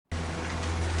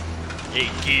Hey,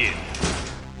 kid.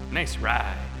 Nice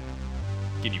ride.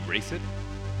 Can you race it?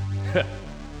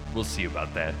 We'll see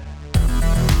about that.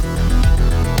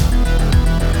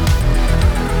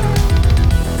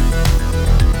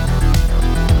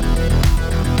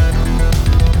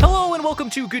 Hello and welcome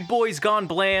to Good Boys Gone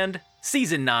Bland,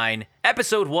 Season 9,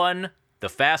 Episode 1, The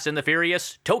Fast and the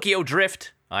Furious, Tokyo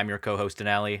Drift. I'm your co-host,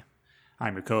 Denali.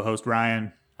 I'm your co-host,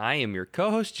 Ryan. I am your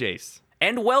co-host, Jace.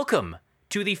 And welcome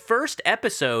to the first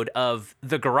episode of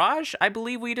The Garage, I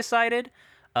believe we decided,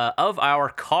 of our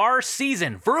car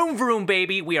season. Vroom, vroom,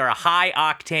 baby. We are a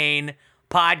high-octane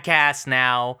podcast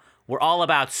now. We're all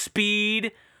about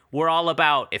speed. We're all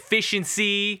about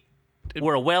efficiency.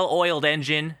 We're a well-oiled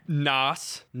engine.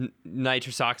 NOS,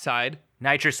 nitrous oxide.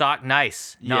 Nitrous oxide,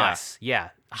 nice. Yeah. Nice, yeah.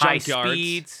 High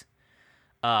Junkyards.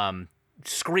 speeds.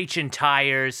 Screeching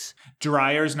tires.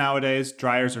 Dryers nowadays.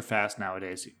 Dryers are fast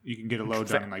nowadays. You can get a load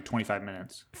done in like 25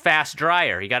 minutes. Fast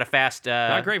dryer. You got a fast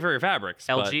Not great for your fabrics.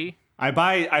 LG? I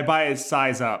buy a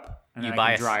size up, and then You buy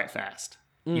I a can dry it fast.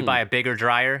 You buy a bigger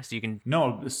dryer so you can...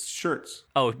 No, it's shirts.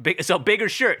 Oh, so bigger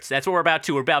shirts. That's what we're about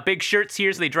to. We're about big shirts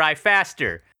here so they dry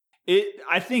faster.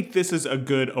 I think this is a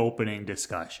good opening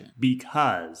discussion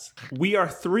because we are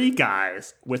three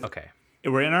guys with. Okay.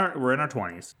 We're in our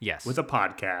 20s. Yes. With a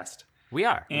podcast. We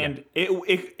are. And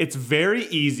it's very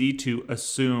easy to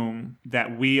assume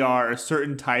that we are a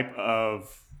certain type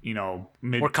of,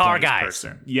 mid-20s We're car guys.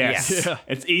 person. Yes. Yes. Yeah.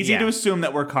 It's easy to assume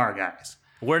that we're car guys.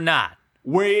 We're not.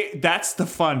 That's the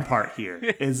fun part here,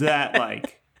 is that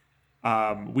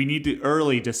we need to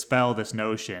early dispel this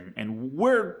notion, and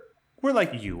we're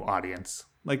like you, audience.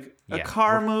 Like a Yeah,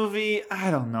 car movie,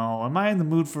 I don't know. Am I in the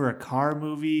mood for a car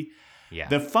movie? Yeah.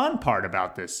 The fun part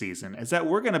about this season is that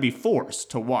we're going to be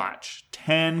forced to watch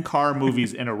 10 car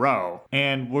movies in a row,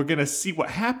 and we're going to see what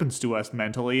happens to us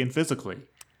mentally and physically.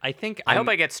 I think I hope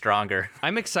I get stronger.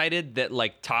 I'm excited that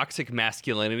toxic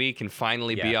masculinity can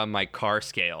finally be Yeah. on my car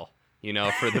scale,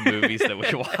 for the movies that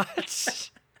we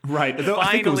watch. Right. Though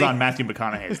I think it was Finally. on Matthew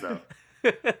McConaughey's, though.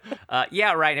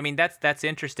 Yeah, right. I mean, that's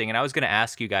interesting. And I was going to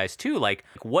ask you guys, too,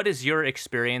 what is your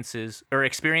experience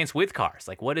with cars?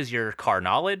 Like, what is your car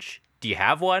knowledge? Do you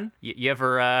have one? You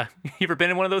ever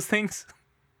been in one of those things?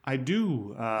 I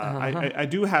do. I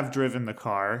do have driven the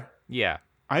car. Yeah.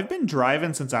 I've been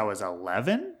driving since I was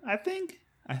 11, I think.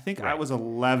 I was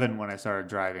 11 when I started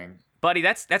driving. Buddy,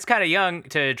 that's kind of young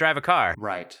to drive a car.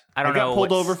 Right. I don't got know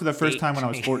pulled what's over for the first time when I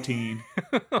was 18.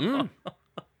 14.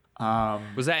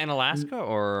 Was that in Alaska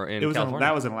or in California?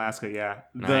 That was in Alaska, yeah.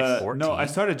 Nice. 14. No, I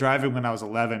started driving when I was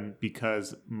 11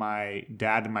 because my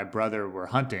dad and my brother were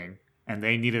hunting and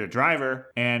they needed a driver,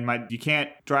 and you can't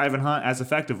drive and hunt as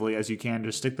effectively as you can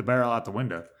just stick the barrel out the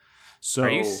window. So Are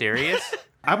you serious?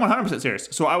 I'm 100% serious.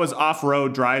 So I was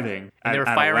off-road driving And they were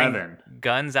at firing 11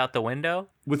 guns out the window?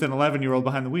 with an 11-year-old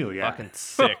behind the wheel, yeah. Fucking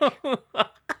sick.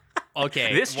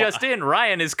 Okay. This just in,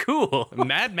 Ryan is cool.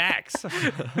 Mad Max.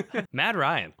 Mad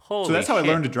Ryan. Holy So that's how I shit.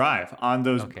 learned to drive on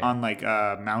those Okay. on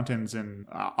mountains and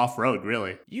off-road,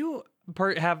 really. You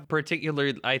have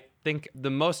particularly, I think,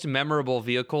 the most memorable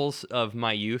vehicles of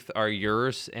my youth are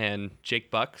yours and Jake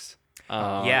Buck's.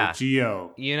 Yeah.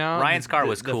 Geo. Ryan's car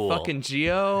was cool. The fucking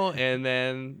Geo, and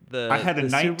then I had a the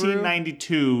Subaru.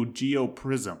 1992 Geo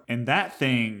Prism, and that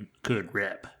thing could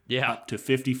rip Yeah. up to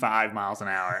 55 miles an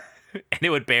hour. And it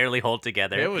would barely hold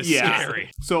together. It was Yeah.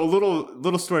 scary. So a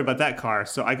little story about that car.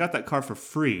 So I got that car for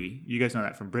free. You guys know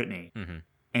that from Brittany. Mm-hmm.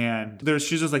 And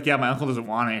she's just like, yeah, my uncle doesn't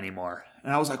want it anymore.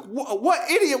 And I was like,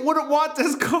 what idiot wouldn't want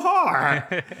this car?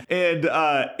 And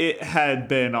it had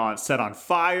been set on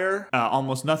fire.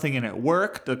 Almost nothing in it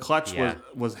worked. The clutch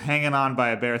was hanging on by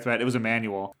a bare thread. It was a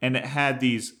manual. And it had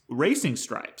these racing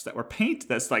stripes that were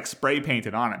that's spray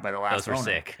painted on it by the last Those were owner.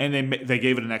 sick. And they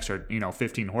gave it an extra,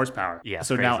 15 horsepower. Yeah,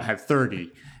 So now it crazy. had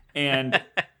 30. And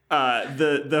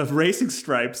the racing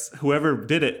stripes, whoever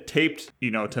did it taped,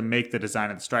 to make the design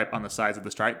of the stripe on the sides of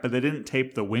the stripe, but they didn't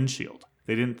tape the windshield.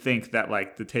 They didn't think that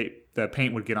the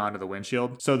paint would get onto the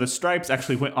windshield. So the stripes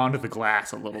actually went onto the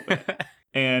glass a little bit.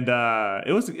 And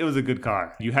it was a good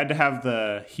car. You had to have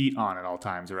the heat on at all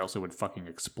times or else it would fucking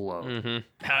explode.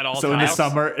 Mm-hmm. At all So in the times.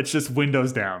 summer, it's just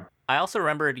windows down. I also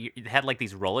remembered you had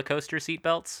these roller coaster seat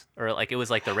belts, or it was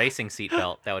the racing seat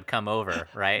belt that would come over,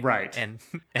 right? Right. And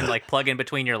plug in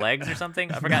between your legs or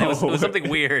something. I forgot. No. It was something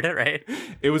weird, right?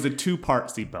 It was a 2-part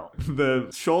seatbelt.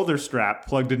 The shoulder strap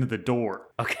plugged into the door.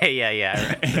 Okay, yeah.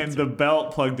 Right. and the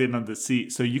belt plugged in on the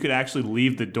seat, so you could actually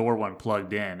leave the door one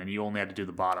plugged in, and you only had to do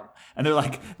the bottom. And they're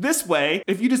like, this way,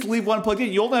 if you just leave one plugged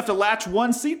in, you only have to latch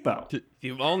one seatbelt.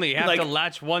 You only have to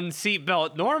latch one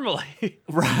seatbelt normally.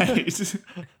 Right.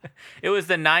 It was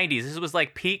the 90s. This was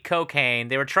like peak cocaine.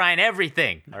 They were trying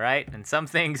everything, all right? And some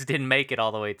things didn't make it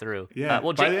all the way through. Yeah.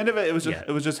 By the end of it, it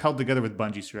was just held together with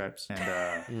bungee straps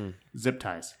and zip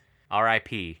ties.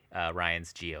 R.I.P.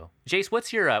 Ryan's Geo. Jace,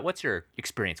 what's your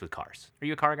experience with cars? Are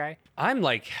you a car guy? I'm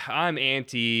not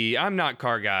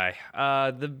car guy.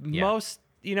 Most,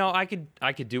 I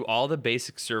could do all the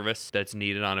basic service that's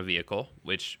needed on a vehicle,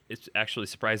 which is actually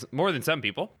surprising more than some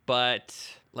people. But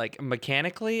like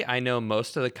mechanically, I know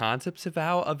most of the concepts of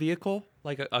how a vehicle,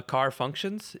 like a car,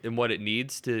 functions and what it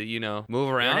needs to, move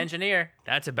around. You're an engineer.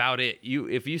 That's about it.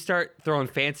 If you start throwing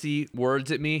fancy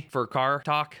words at me for car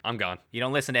talk, I'm gone. You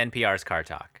don't listen to NPR's Car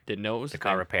Talk. Didn't know it was the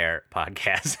car repair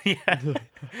podcast. Yeah.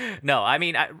 No, I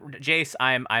mean, Jace,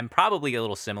 I'm probably a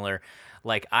little similar.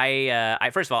 Like I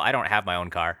first of all, I don't have my own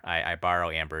car. I borrow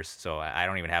Amber's, so I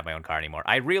don't even have my own car anymore.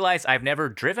 I realize I've never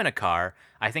driven a car.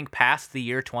 I think past the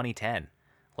year 2010.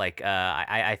 Like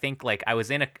I think like I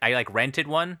rented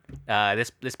one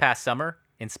this past summer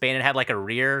in Spain. It had like a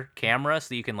rear camera,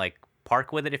 so you can like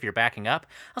park with it if you're backing up.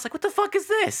 I was like, what the fuck is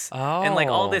this? Oh. And like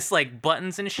all this like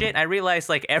buttons and shit. I realized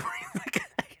like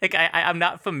I'm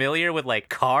not familiar with like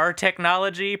car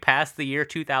technology past the year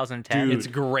 2010. Dude. It's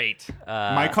great.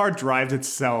 My car drives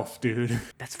itself, dude.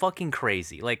 That's fucking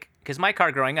crazy. Like, because my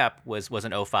car growing up was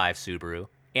an '05 Subaru.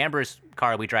 Amber's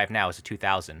car we drive now is a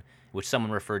 2000, which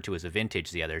someone referred to as a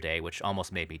vintage the other day, which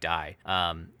almost made me die.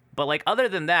 But like other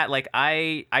than that, like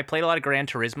I played a lot of Gran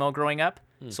Turismo growing up,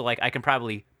 so like I can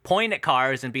probably point at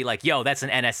cars and be like, "Yo, that's an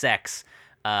NSX."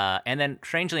 And then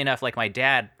strangely enough, like my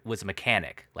dad was a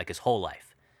mechanic like his whole life.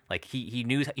 Like he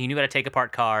knew how to take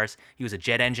apart cars. He was a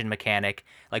jet engine mechanic,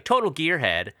 like total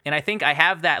gearhead. And I think I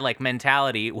have that like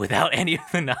mentality without any of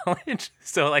the knowledge.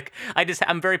 So like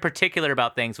I'm very particular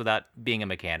about things without being a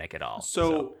mechanic at all.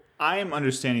 So I am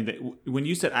understanding that when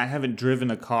you said I haven't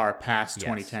driven a car past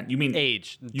 2010, you mean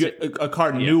age. A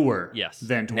car newer Yes.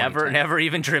 than 2010. Never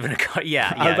even driven a car.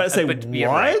 Yeah. I was about to say, but what? you're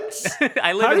right.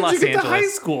 I live How in did Los you get Angeles. to high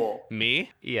school?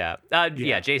 Me? Yeah.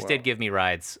 Jace did give me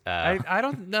rides. I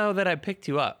don't know that I picked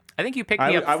you up. I think you picked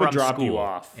me up I would from drop school, you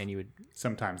off. and you would.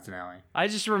 Sometimes, Denali. I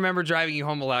just remember driving you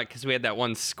home a lot because we had that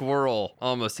one squirrel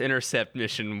almost intercept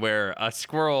mission where a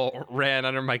squirrel ran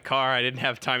under my car. I didn't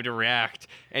have time to react,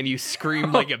 and you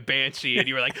screamed like a banshee, and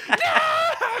you were like, "No!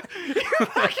 You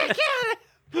fucking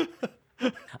killed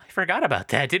it!" I forgot about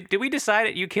that. Did we decide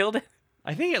it? You killed it?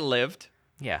 I think it lived.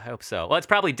 Yeah, I hope so. Well, it's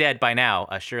probably dead by now,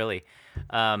 surely.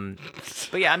 But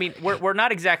yeah, I mean, we're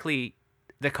not exactly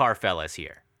the car fellas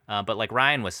here. But like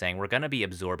Ryan was saying, we're going to be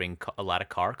absorbing a lot of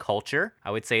car culture.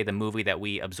 I would say the movie that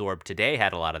we absorbed today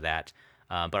had a lot of that.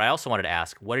 But I also wanted to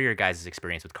ask, what are your guys'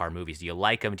 experience with car movies? Do you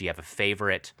like them? Do you have a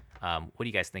favorite? What do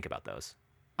you guys think about those?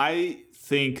 I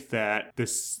think that the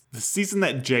season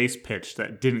that Jace pitched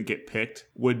that didn't get picked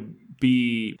would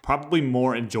be probably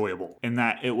more enjoyable in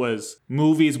that it was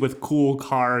movies with cool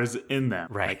cars in them.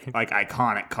 Right. Like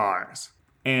iconic cars.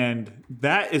 And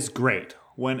that is great.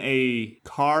 When a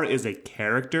car is a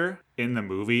character in the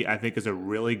movie, I think is a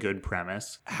really good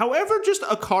premise. However, just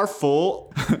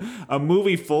a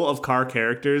movie full of car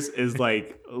characters is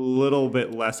like a little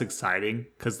bit less exciting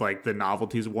because like the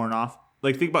novelty's worn off.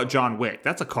 Like think about John Wick.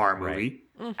 That's a car movie.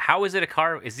 Right. How is it a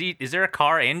car? Is there a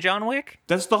car in John Wick?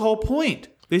 That's the whole point.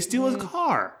 They steal his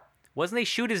car. Wasn't they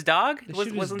shoot his dog?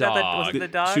 Wasn't his that dog. the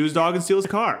dog? Shoot his dog and steal his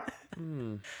car.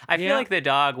 I feel like the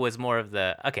dog was more of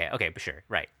the okay, sure,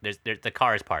 right. There's the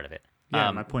car is part of it.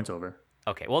 Yeah, my point's over.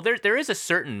 Okay, well there is a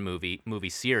certain movie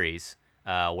series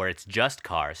where it's just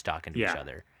cars talking to each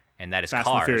other, and that is Fast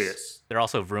and Cars. Furious. They're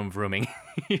also vrooming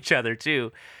each other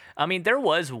too. I mean, there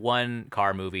was one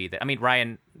car movie that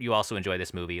Ryan, you also enjoy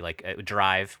this movie, like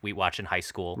Drive. We watched in high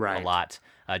school a lot.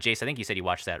 Jace, I think you said you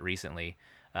watched that recently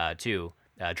too.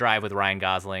 Drive with Ryan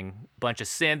Gosling, bunch of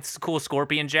synths, cool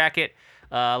scorpion jacket.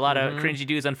 A lot of cringy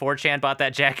dudes on 4chan bought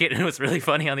that jacket, and it was really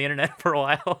funny on the internet for a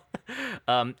while.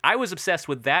 I was obsessed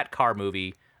with that car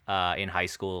movie in high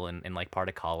school and like part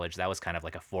of college. That was kind of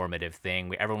like a formative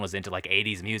thing. Everyone was into like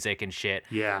 80s music and shit.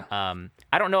 Yeah.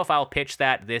 I don't know if I'll pitch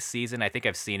that this season. I think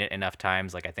I've seen it enough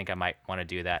times. Like I think I might want to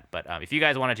do that. But if you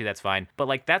guys want to do, that's fine. But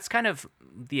like that's kind of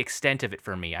the extent of it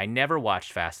for me. I never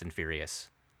watched Fast and Furious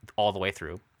all the way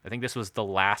through. I think this was the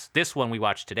last. This one we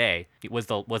watched today was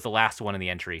the last one in the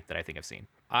entry that I think I've seen.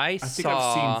 I think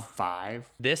saw I've seen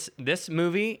 5. this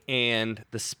movie and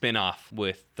the spin-off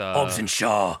with Hobbs and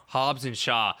Shaw. Hobbs and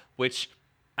Shaw, which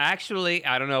Actually,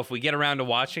 I don't know if we get around to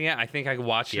watching it. I think I could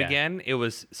watch it again. It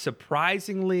was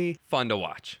surprisingly fun to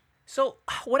watch. So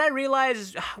what I realized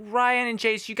is, Ryan and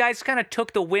Jace, you guys kind of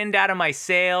took the wind out of my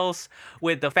sails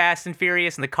with the Fast and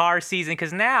Furious and the car season.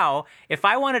 Because now, if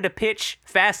I wanted to pitch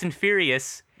Fast and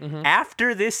Furious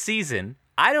after this season,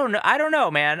 I don't know,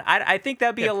 man. I think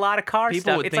that'd be a lot of car People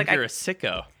stuff. would It's think like you're a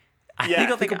sicko.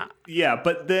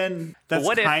 But then that's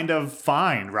kind of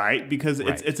fine, right? Because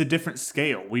it's a different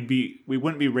scale. We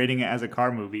wouldn't be rating it as a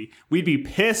car movie. We'd be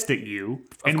pissed at you,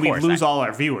 and we'd lose all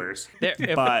our viewers. If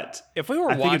we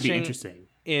were I think it'd be watching interesting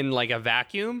in like a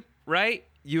vacuum, right?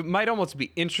 You might almost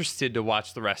be interested to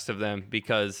watch the rest of them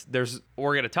because there's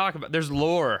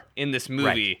lore in this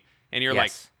movie, and you're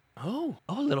like, oh,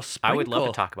 a little sprinkle. I would love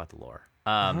to talk about the lore.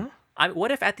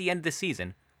 What if at the end of the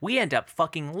season we end up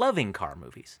fucking loving car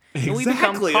movies? And we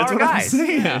become car that's what guys. I'm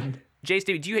saying. Yeah. Jace,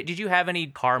 did you have any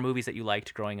car movies that you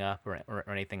liked growing up or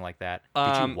anything like that?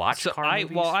 Did you watch car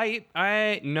movies? Well,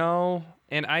 I no,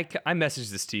 and I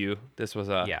messaged this to you. This was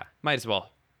might as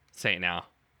well say it now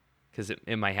because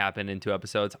it might happen in 2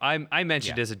 episodes. I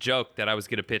mentioned as a joke that I was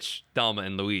going to pitch Thelma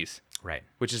and Louise, right?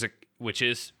 Which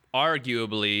is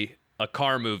arguably a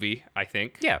car movie, I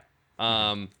think. Yeah.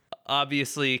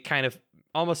 Obviously, kind of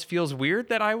almost feels weird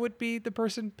that I would be the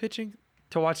person pitching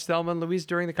to watch Thelma and Louise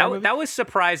during the car movie. That was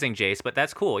surprising, Jace, but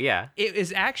that's cool, yeah. It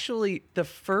is actually the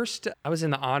first. I was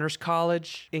in the honors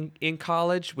college in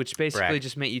college, which basically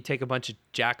just meant you take a bunch of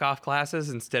jack-off classes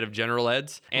instead of general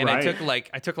eds. And I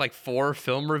took like 4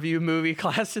 film review movie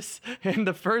classes. And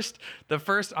the first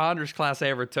honors class I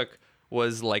ever took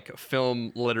was like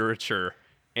film literature.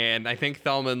 And I think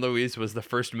Thelma and Louise was the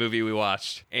first movie we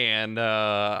watched, and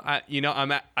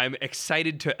I'm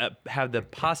excited to have the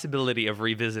possibility of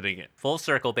revisiting it. Full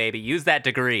circle, baby. Use that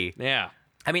degree. Yeah.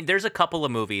 I mean, there's a couple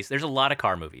of movies. There's a lot of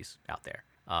car movies out there.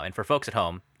 And for folks at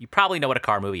home, you probably know what a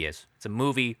car movie is. It's a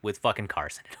movie with fucking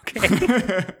cars in it,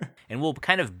 okay? And we'll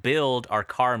kind of build our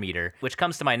car meter, which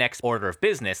comes to my next order of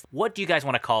business. What do you guys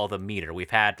want to call the meter? We've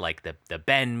had like the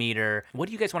Ben meter. What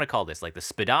do you guys want to call this? Like the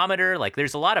speedometer? Like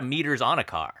there's a lot of meters on a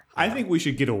car. I think we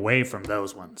should get away from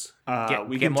those ones.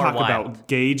 We can more talk wild. about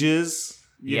gauges,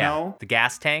 you know? The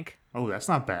gas tank. Oh, that's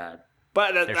not bad.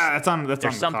 But that's on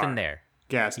There's something car. there.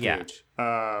 Gas gauge.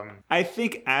 I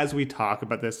think as we talk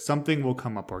about this, something will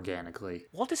come up organically.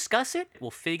 We'll discuss it.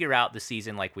 We'll figure out the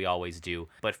season like we always do.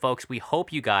 But folks, we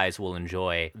hope you guys will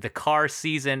enjoy the car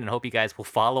season and hope you guys will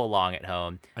follow along at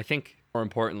home. I think more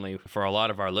importantly, for a lot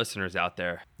of our listeners out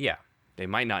there, they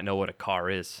might not know what a car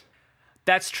is.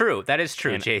 That's true. That is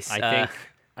true, And Jace.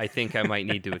 I think I might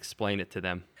need to explain it to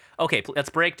them. Okay, let's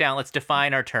break down. Let's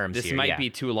define our terms This here. might be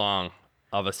too long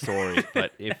of a story,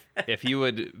 but if you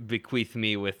would bequeath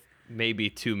me with maybe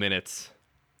 2 minutes,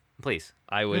 please,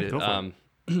 I would.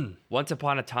 Once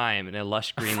upon a time, in a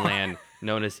lush green land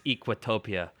known as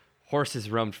Equitopia, horses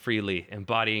roamed freely,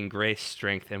 embodying grace,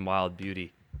 strength, and wild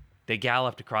beauty. They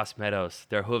galloped across meadows,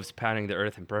 their hooves pounding the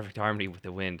earth in perfect harmony with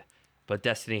the wind. But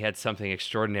destiny had something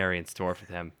extraordinary in store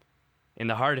for them. In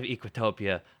the heart of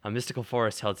Equitopia, a mystical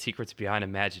forest held secrets beyond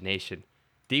imagination.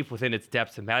 Deep within its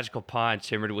depths, a magical pond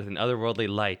shimmered with an otherworldly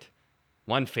light.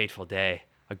 One fateful day,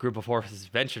 a group of horses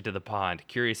ventured to the pond,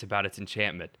 curious about its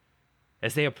enchantment.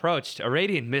 As they approached, a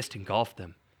radiant mist engulfed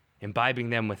them,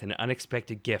 imbibing them with an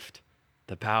unexpected gift,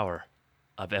 the power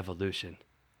of evolution.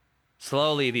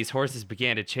 Slowly, these horses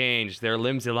began to change, their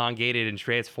limbs elongated and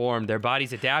transformed, their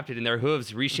bodies adapted, and their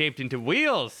hooves reshaped into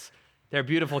wheels. Their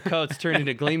beautiful coats turned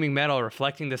into gleaming metal,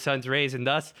 reflecting the sun's rays, and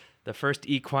thus, the first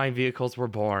equine vehicles were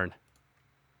born.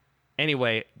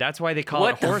 Anyway, that's why they call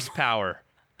it horsepower,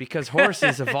 because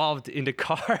horses evolved into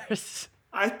cars.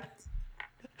 For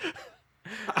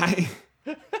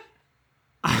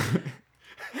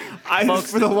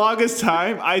the longest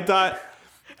time, I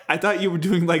thought you were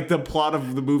doing like the plot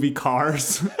of the movie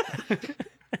Cars.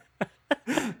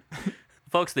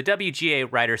 Folks, the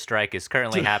WGA writer strike is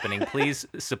currently happening. Please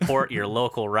support your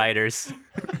local writers.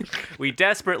 We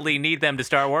desperately need them to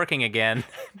start working again.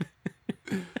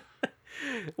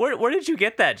 Where did you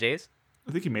get that, Jace?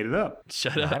 I think you made it up.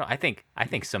 Shut up. I think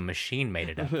some machine made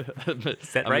it up.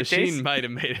 Is that a right, machine Jace? might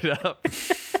have made it up.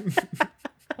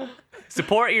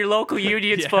 Support your local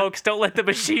unions, folks. Don't let the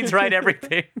machines write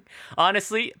everything.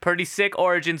 Honestly, pretty sick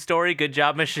origin story. Good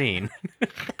job, machine.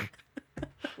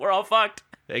 We're all fucked.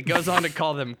 It goes on to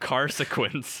call them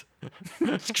carsequins.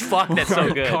 Fuck, that's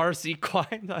so good.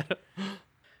 Carsequine.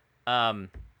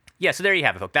 Yeah, so there you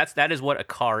have it, folks. That is what a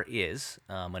car is.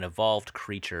 An evolved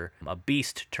creature, a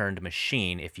beast turned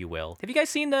machine, if you will. Have you guys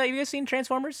seen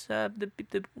Transformers?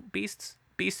 The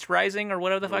Beasts Rising, or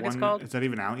whatever the fuck it's called? Is that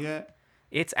even out yet?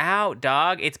 It's out,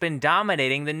 dog. It's been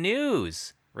dominating the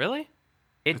news. Really?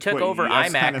 It took over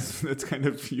IMAX. That's kind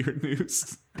of your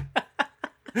news.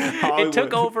 It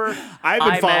took over I've been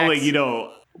IMAX.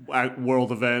 following,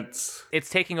 world events. It's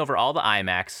taking over all the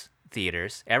IMAX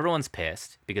theaters. Everyone's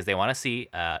pissed because they want to see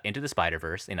Into the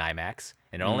Spider-Verse in IMAX,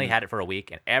 and it only had it for a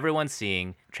week, and everyone's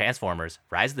seeing Transformers: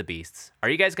 Rise of the Beasts. Are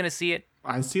you guys going to see it?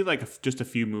 I see just a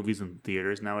few movies in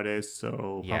theaters nowadays,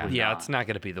 so probably Yeah, not. it's not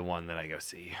going to be the one that I go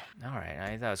see. All right,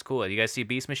 I thought it was cool. You guys see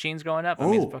Beast Machines growing up? I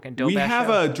mean, it's a fucking dope. We have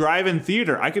a drive-in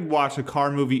theater. I could watch a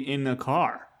car movie in a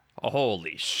car. Oh,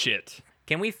 holy shit.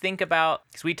 Can we think about?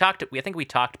 Because I think we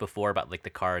talked before about like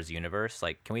the Cars universe.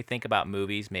 Like, can we think about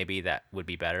movies maybe that would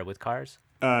be better with cars?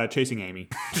 Chasing Amy.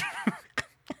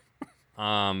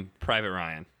 Private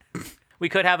Ryan. We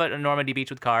could have a Normandy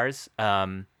Beach with cars.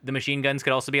 The machine guns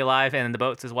could also be alive, and the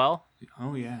boats as well.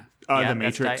 Oh yeah. Yeah, The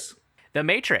that's Matrix. tight. The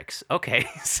Matrix. Okay,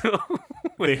 so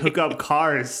They hook up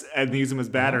cars and use them as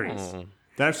batteries. Oh.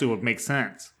 That actually would make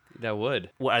sense. That would.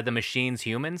 what, are the machines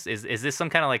humans? Is this some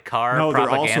kind of like car No,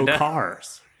 propaganda? they're also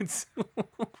cars.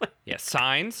 Yeah,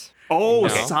 signs. Oh, No.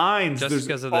 signs. Just There's-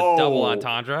 because of the oh. double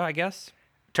entendre, I guess.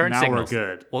 Turn Now signals.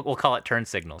 we're good. We'll call it turn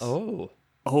signals.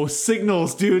 Oh,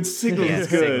 signals, dude. Signals yeah, is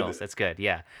good. signals. That's good.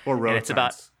 Yeah. Or road and it's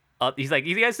signs. about. He's like,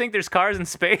 you guys think there's cars in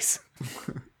space?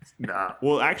 Nah.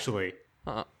 Well, actually,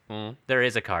 There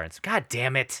is a car. God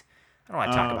damn it! I don't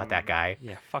want to talk about that guy.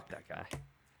 Yeah, fuck that guy.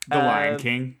 The Lion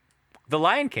King. The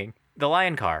Lion King. The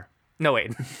Lion Car. No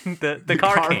wait, the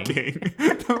Car King.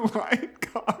 The Lion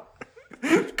Car.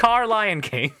 Car Lion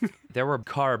King. There were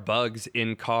car bugs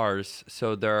in cars,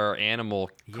 so there are animal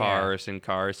cars in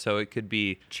cars, so it could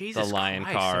be Jesus the lion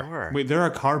Christ, car. there were. Wait, there are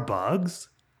car bugs?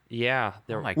 Yeah,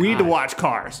 there. Oh my We need to God. watch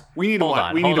Cars. We need to Hold watch.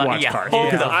 on, We need hold to on. watch Yeah, Cars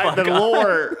hold because the fuck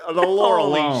the lore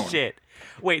Holy alone. shit!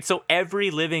 Wait, so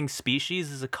every living species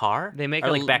is a car? They make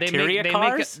or like bacteria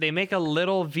cars? They make a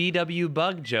little VW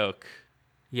bug joke.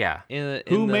 Yeah.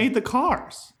 Who made the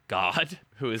cars? God?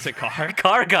 Who is a car?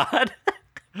 Car God.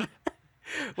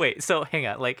 Wait, so hang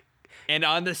on, like. And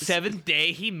on the seventh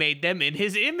day, he made them in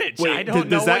his image. Wait, I don't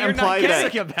does know that what you're imply not that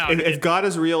guessing about if it. God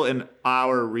is real in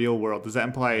our real world, does that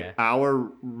imply Yeah. our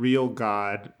real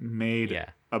God made Yeah.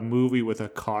 a movie with a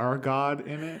car god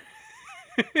in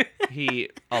it? He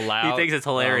allowed. He thinks it's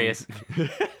hilarious.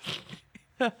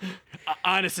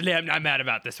 Honestly, I'm not mad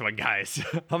about this one, guys.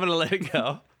 I'm gonna let it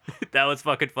go. That was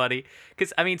fucking funny.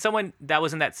 Because I mean, someone that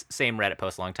was in that same Reddit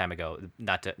post a long time ago.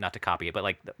 Not to copy it, but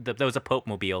like there was a Pope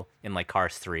mobile in like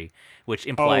Cars 3, which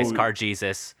implies Oh. Car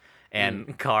Jesus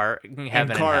and Car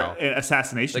Heaven and, car Hell.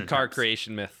 assassination. The car attempts.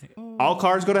 creation myth. All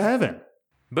cars go to heaven.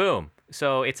 Boom.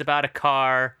 So it's about a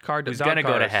car who's dog gonna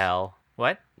go to cars. hell.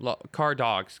 What? Car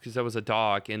dogs, because there was a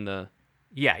dog in the.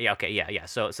 Yeah. Okay. Yeah.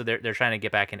 So they're trying to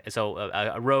get back in. So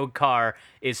a rogue car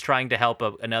is trying to help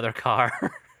another car.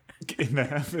 In the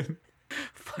heaven.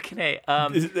 Fucking A.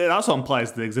 It also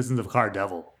implies the existence of car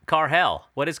devil. Car hell.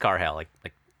 What is car hell? Like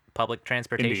public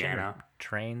transportation? Indiana.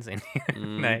 Trains?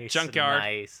 Nice. Junkyard.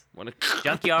 Nice. When it,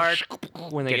 Junkyard.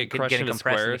 when they get crushed getting into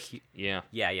compressed into squares. Yeah.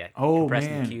 Yeah. Oh compressed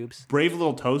man, into cubes. Brave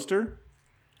Little Toaster.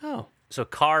 Oh. So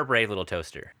car, brave little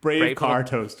toaster. Brave car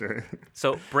little, toaster.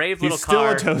 So brave little He's still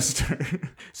car. a toaster.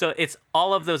 So it's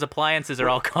all of those appliances are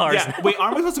all cars. Yeah. Wait,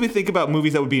 aren't we supposed to be thinking about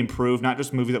movies that would be improved, not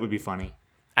just movies that would be funny?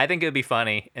 I think it would be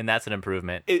funny, and that's an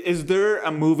improvement Is there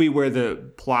a movie where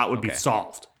the plot would be Okay.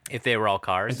 solved? if they were all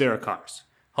cars. If there are cars.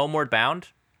 Homeward Bound,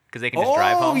 because they can just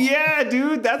drive home. yeah,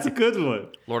 dude, that's a good one.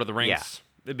 Lord of the Rings. Yeah.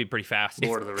 It'd be pretty fast.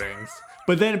 Lord of the Rings.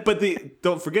 But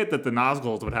don't forget that the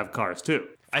Nazguls would have cars too.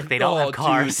 They don't have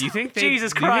cars. Dude, do you think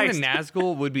Jesus do you think Christ. the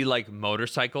Nazgul would be like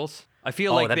motorcycles? I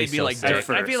feel Oh, like that'd they'd be be so like sick. dirt.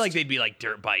 I feel First. like they'd be like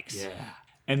dirt bikes. Yeah.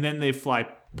 And then they fly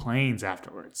planes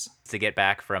afterwards. To get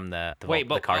back from the Wait,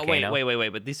 the but Carcano. wait.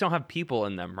 But these don't have people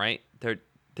in them, right?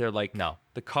 They're like No.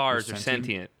 The cars They're are sentient?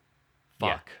 sentient.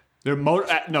 Yeah. Fuck. They're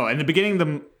no, in the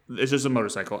beginning it's just a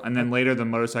motorcycle, and then later the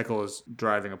motorcycle is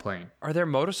driving a plane. Are there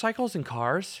motorcycles and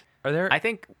cars? Are there? I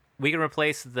think we can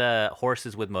replace the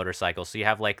horses with motorcycles. So you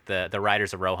have like the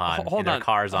Riders of Rohan Hold and their on.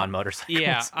 cars on motorcycles.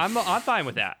 Yeah, I'm fine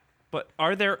with that. But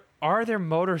are there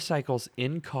motorcycles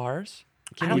in cars?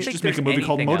 I don't We think should just make a there's movie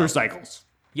called anything else. Motorcycles.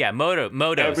 Yeah,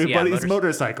 motos. Everybody's yeah,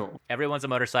 motorcycle. Everyone's a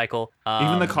motorcycle.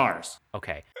 Even the cars.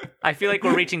 Okay. I feel like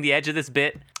we're reaching the edge of this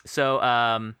bit. So,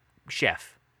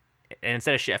 chef. And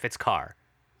instead of chef, it's car.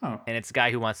 Oh, And it's a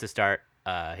guy who wants to start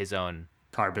his own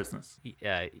car business.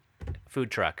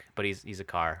 food truck, but he's a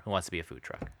car who wants to be a food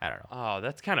truck. I don't know. Oh,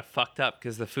 that's kind of fucked up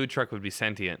because the food truck would be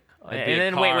sentient. It'd And be a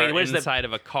then, car wait, where's the- inside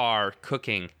of a car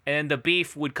cooking And the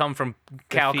beef would come from to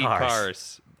cow feed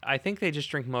cars. I think they just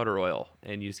drink motor oil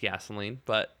and use gasoline.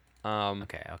 But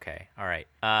Okay. All right.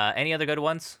 Any other good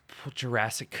ones?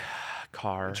 Jurassic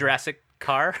car. Jurassic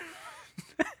car.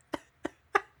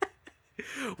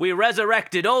 We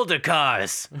resurrected older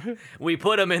cars. We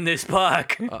put them in this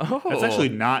park. Oh. That's actually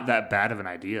not that bad of an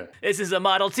idea. This is a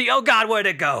Model T. Oh God, where'd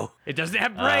it go? It doesn't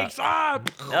have brakes.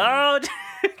 Oh.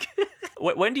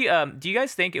 When do you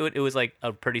guys think it was like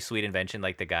a pretty sweet invention,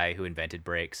 like the guy who invented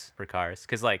brakes for cars?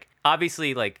 Because like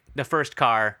obviously like the first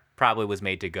car probably was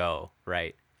made to go,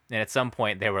 right? And at some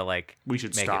point they were like, We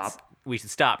should stop. We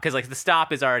should stop because like the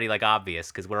stop is already like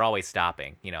obvious because we're always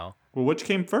stopping, you know. Well, which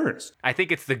came first? I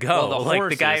think it's the go. Well, the like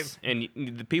horses, the guy,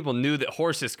 and the people knew that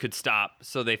horses could stop,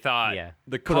 so they thought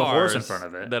the Put a horse cars in front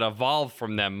of it. that evolved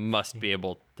from them must be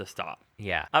able to stop.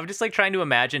 yeah. I'm just like trying to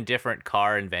imagine different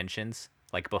car inventions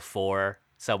like before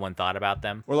someone thought about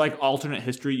them. Or like alternate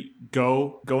history,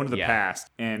 go into the Yeah. past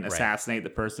and assassinate the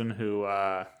person who,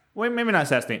 maybe not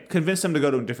assassinate, convince them to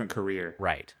go to a different career.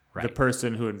 Right. The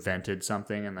person who invented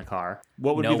something in the car.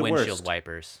 What would No be the windshield worst?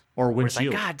 wipers. Or Where it's like,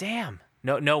 windshield. God damn.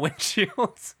 No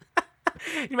windshields.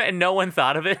 And no one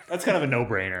thought of it. That's kind of a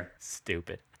no-brainer.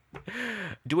 Stupid.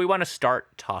 Do we want to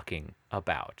start talking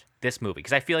about this movie?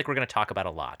 Because I feel like we're going to talk about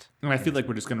a lot. And I feel like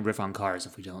we're just going to riff on cars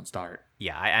if we don't start.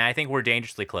 Yeah, I think we're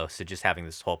dangerously close to just having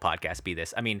this whole podcast be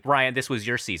this. I mean, Ryan, this was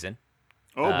your season.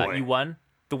 Oh, boy. You won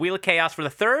the Wheel of Chaos for the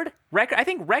third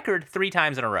record 3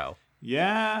 times in a row.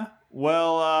 Yeah,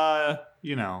 well,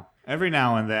 every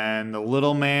now and then the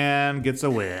little man gets a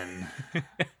win.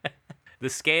 The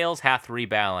scales hath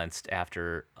rebalanced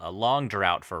after a long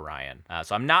drought for Ryan.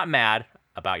 So I'm not mad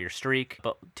about your streak,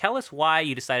 but tell us why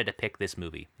you decided to pick this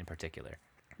movie in particular.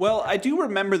 Well, I do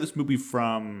remember this movie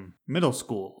from middle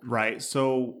school, right?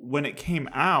 So when it came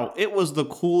out, it was the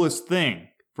coolest thing,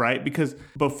 right? Because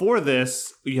before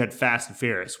this, you had Fast and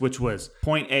Furious, which was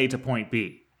point A to point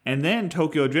B. And then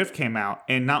Tokyo Drift came out,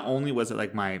 and not only was it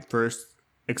like my first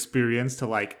experience to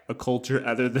like a culture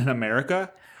other than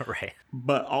America, Right.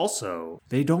 but also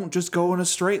they don't just go in a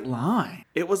straight line.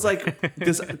 It was like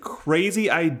this crazy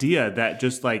idea that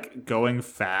just like going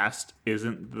fast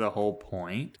isn't the whole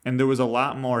point. And there was a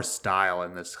lot more style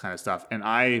in this kind of stuff. And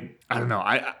I don't know.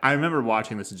 I remember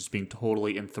watching this and just being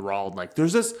totally enthralled. Like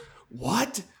there's this,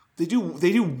 what? They do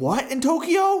what in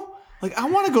Tokyo? Like, I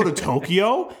want to go to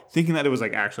Tokyo, thinking that it was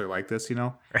like actually like this,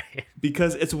 Right.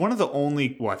 Because it's one of the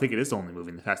only, I think it is the only movie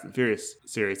in the Fast and Furious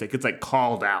series that gets like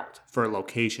called out for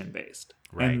location based.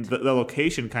 Right. And the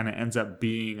location kind of ends up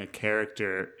being a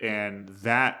character, and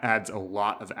that adds a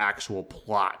lot of actual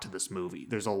plot to this movie.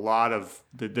 There's a lot of,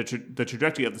 the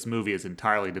trajectory of this movie is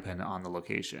entirely dependent on the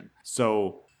location.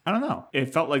 So, I don't know.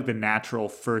 It felt like the natural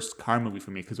first car movie for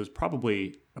me because it was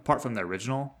probably, apart from the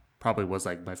original, probably was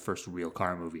like my first real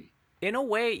car movie. In a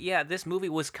way, yeah, this movie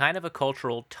was kind of a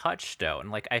cultural touchstone.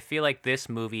 Like, I feel like this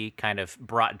movie kind of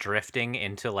brought drifting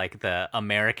into, like, the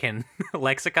American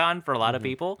lexicon for a lot of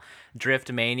people.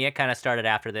 Drift mania kind of started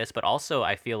after this, but also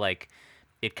I feel like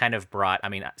it kind of brought, I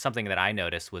mean, something that I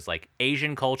noticed was, like,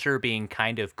 Asian culture being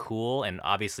kind of cool and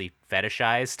obviously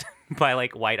fetishized by,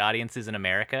 like, white audiences in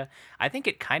America. I think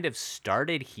it kind of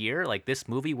started here. Like, this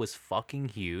movie was fucking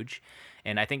huge,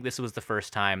 and I think this was the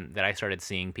first time that I started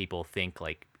seeing people think,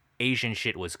 like, Asian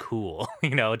shit was cool,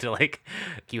 to like,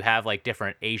 you have like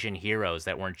different Asian heroes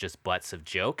that weren't just butts of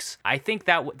jokes. I think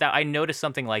that I noticed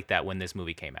something like that when this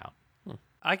movie came out.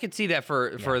 I could see that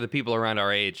for the people around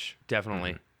our age,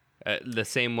 definitely. The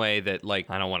same way that, like,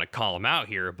 I don't want to call him out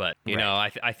here, but you know,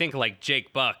 I think like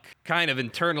Jake Buck kind of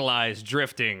internalized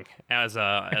drifting as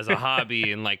a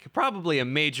hobby and like probably a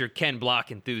major Ken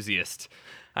Block enthusiast.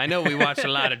 I know we watched a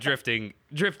lot of drifting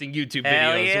YouTube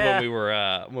videos when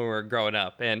we were growing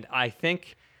up, and I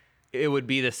think it would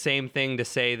be the same thing to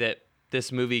say that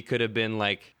this movie could have been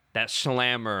like that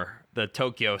Slammer, the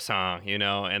Tokyo song,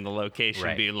 and the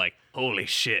location being like, holy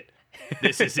shit,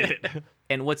 this is it.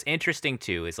 And what's interesting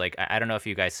too is like, I don't know if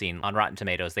you guys seen on Rotten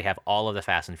Tomatoes, they have all of the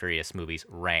Fast and Furious movies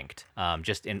ranked,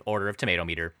 just in order of tomato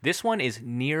meter. This one is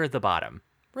near the bottom.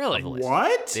 Really?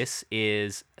 What? This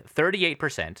is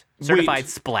 38% certified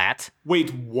splat.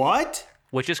 Wait, what?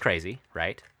 Which is crazy,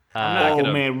 right?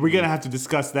 Man, we're going to have to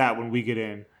discuss that when we get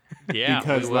in. Yeah,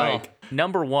 because, we will.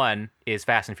 Number 1 is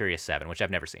Fast and Furious 7, which I've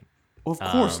never seen. Well,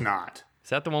 of course not.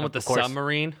 Is that the one with the course.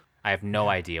 submarine? I have no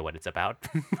idea what it's about.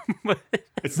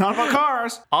 It's not about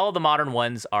cars. All of the modern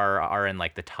ones are in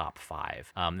like the top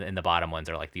 5, and the bottom ones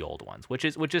are like the old ones, which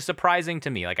is surprising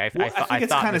to me. Like I think it's thought kind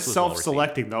of this was well-received.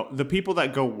 self-selecting though. The people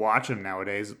that go watch them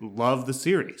nowadays love the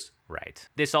series. Right.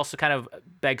 This also kind of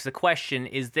begs the question: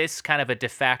 is this kind of a de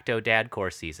facto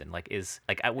dadcore season? Like, it's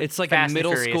like a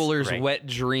middle schooler's wet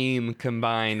dream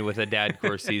combined with a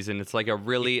dadcore season. It's like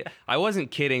I wasn't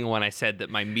kidding when I said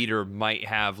that my meter might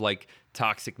have like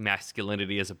toxic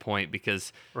masculinity as a point,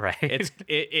 because Right.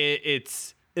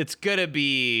 it's gonna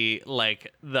be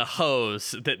like the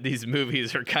hose that these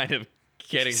movies are kind of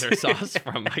getting their sauce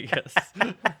from, I guess.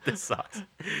 The sauce.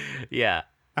 Yeah.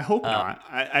 I hope not.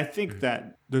 I think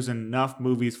that there's enough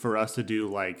movies for us to do,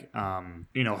 like,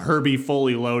 Herbie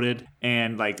Fully Loaded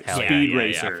and like Hell yeah. Speed Yeah,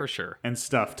 Racer for sure. and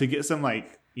stuff to get some,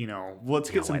 like, let's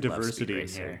get some I'd love diversity Speed in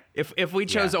Racer. here. If we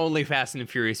chose only Fast and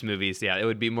Furious movies, yeah, it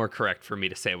would be more correct for me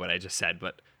to say what I just said.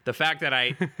 But the fact that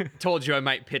I told you I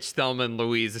might pitch Thelma and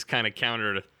Louise is kind of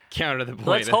counter to the point.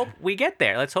 Let's hope we get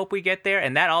there.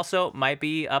 And that also might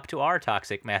be up to our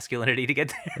toxic masculinity to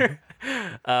get there.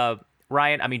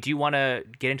 Ryan, I mean, do you want to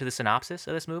get into the synopsis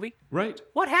of this movie? Right.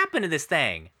 What happened to this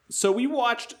thing? So we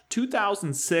watched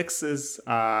 2006's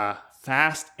The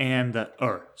Fast and the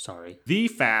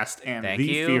Thank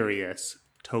you. Furious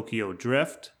Tokyo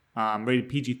Drift, rated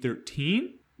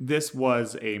PG-13. This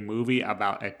was a movie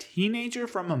about a teenager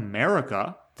from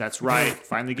America. That's right,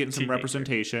 finally getting some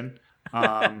representation. He's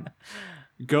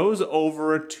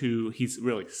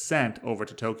really sent over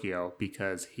to Tokyo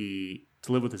because to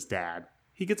live with his dad.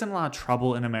 He gets in a lot of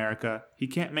trouble in America. He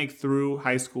can't make through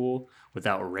high school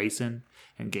without racing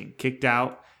and getting kicked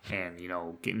out and,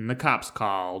 getting the cops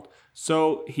called.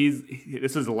 So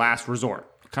this is the last resort,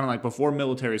 kind of like before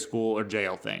military school or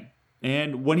jail thing.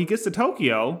 And when he gets to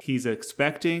Tokyo, he's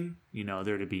expecting,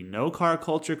 there to be no car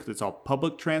culture because it's all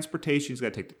public transportation. He's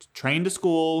got to take the train to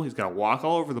school. He's got to walk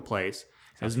all over the place.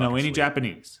 He doesn't know any sweet.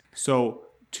 Japanese. So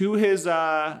to his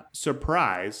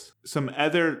surprise, some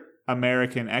other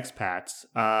American expats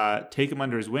take him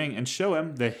under his wing and show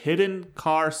him the hidden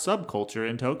car subculture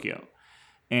in Tokyo.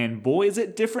 And boy, is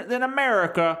it different than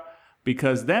America,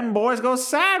 because them boys go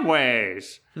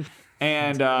sideways.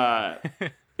 And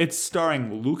it's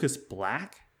starring Lucas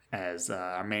Black as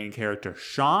our main character,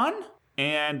 Sean.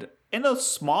 And in a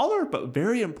smaller but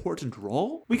very important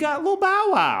role, we got Lil Bow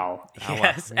Wow.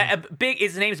 Yes, big.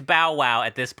 His name's Bow Wow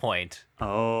at this point.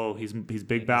 Oh, he's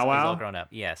Big Bow Wow. He's all grown up.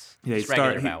 Yes. Yeah, Just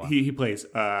regular Bow Wow. he plays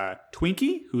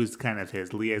Twinkie, who is kind of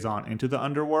his liaison into the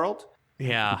underworld.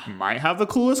 Yeah. Might have the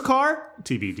coolest car,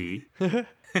 TBD.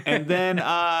 And then,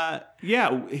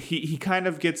 he kind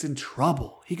of gets in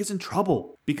trouble. He gets in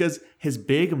trouble because his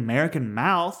big American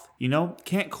mouth,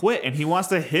 can't quit. And he wants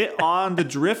to hit on the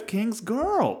Drift King's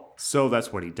girl. So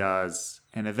that's what he does.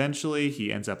 And eventually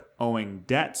he ends up owing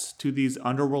debts to these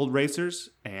underworld racers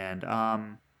and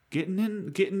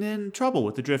getting in trouble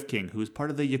with the Drift King, who's part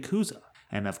of the Yakuza.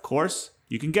 And of course,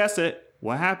 you can guess it.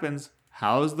 What happens?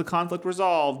 How is the conflict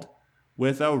resolved?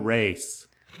 With a race.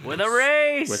 With a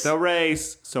race. With a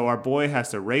race. So our boy has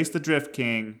to race the Drift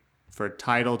King for a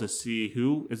title to see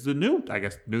who is the new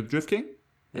Drift King.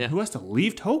 And who has to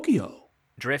leave Tokyo.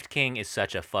 Drift King is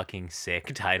such a fucking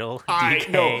sick title. I DK.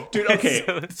 know, dude. Okay,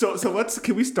 so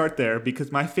can we start there?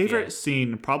 Because my favorite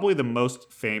scene, probably the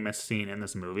most famous scene in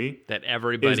this movie, that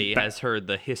everybody has heard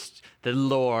the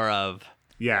lore of.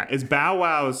 Yeah, is Bow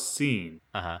Wow's scene.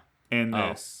 In Oh.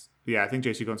 this. Yeah, I think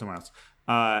JC going somewhere else.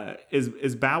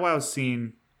 Is Bow Wow's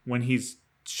scene when he's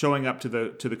showing up to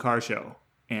the car show,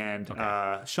 and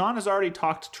Sean has already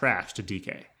talked trash to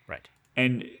DK, Right.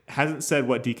 and hasn't said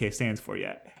what DK stands for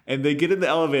yet. And they get in the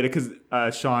elevator because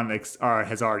Sean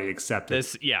has already accepted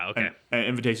This, yeah, okay. an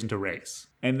invitation to race,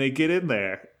 and they get in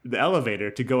there, the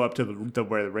elevator, to go up to the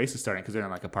where the race is starting because they're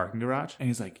in like a parking garage. And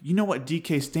he's like, "You know what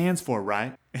DK stands for,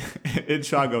 right?" And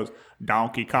Sean goes,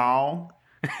 "Donkey Kong."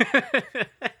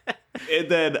 And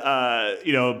then,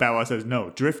 Bow Wow says, "No,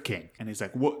 Drift King." And he's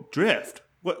like, "What, drift?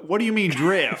 What do you mean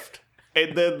drift?"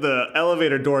 And then the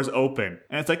elevator doors open,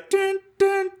 and it's like, dun,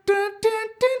 dun, dun, dun, dun,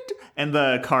 dun, and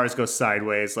the cars go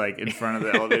sideways, like, in front of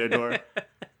the elevator door.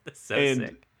 That's so And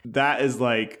sick. that is,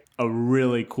 like, a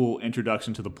really cool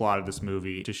introduction to the plot of this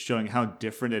movie, just showing how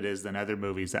different it is than other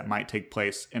movies that might take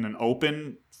place in an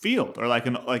open field or like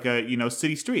a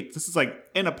city street. This is like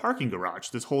in a parking garage.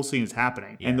 This whole scene is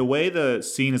happening. And the way the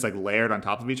scene is like layered on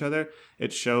top of each other,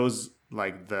 it shows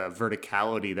like the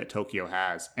verticality that Tokyo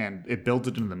has, and it builds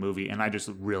it into the movie. And I just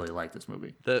really like this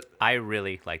movie. I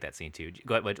really like that scene too.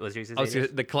 Go ahead. What was yours?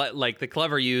 The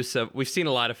clever use of, we've seen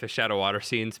a lot of fish out of water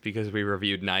scenes because we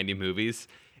reviewed 90 movies.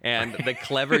 And the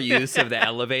clever use of the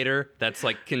elevator that's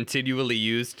like continually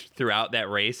used throughout that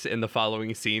race in the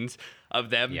following scenes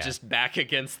of them just back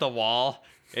against the wall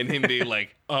and him being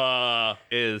like, I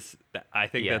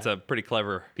think that's a pretty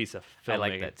clever piece of filmmaking. I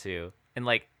like that too. And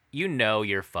like,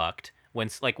 you're fucked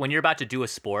when you're about to do a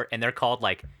sport and they're called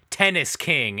like Tennis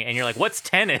King and you're like, "What's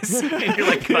tennis?" And you're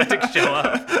like about to show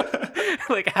up.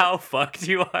 Like how fucked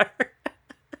you are.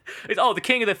 It's, the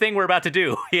king of the thing we're about to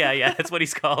do. Yeah, that's what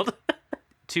he's called.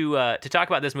 to talk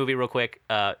about this movie real quick,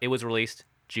 it was released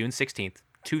June 16th,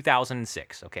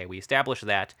 2006. Okay, we established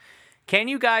that. Can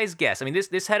you guys guess? I mean,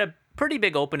 this had a pretty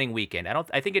big opening weekend.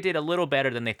 I think it did a little better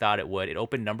than they thought it would. It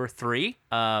opened number 3.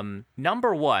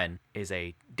 Number 1 is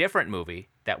a different movie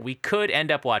that we could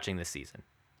end up watching this season.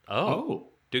 Oh.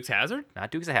 Dukes of Hazzard?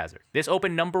 Not Dukes of Hazzard. This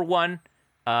opened number 1.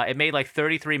 It made like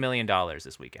 $33 million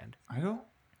this weekend.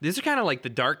 These are kind of like the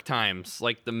dark times,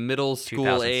 like the middle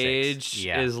school age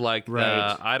is like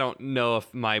I don't know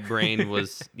if my brain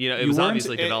was, it was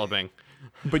obviously developing.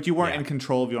 But you weren't in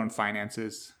control of your own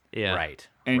finances. Yeah. Right.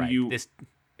 And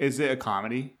is it a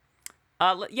comedy?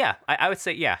 Yeah, I would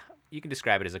say, yeah, you can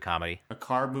describe it as a comedy. A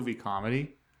car movie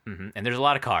comedy? Mm-hmm. And there's a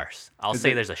lot of cars. I'll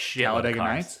say there's a shitload of cars.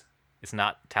 Nights? It's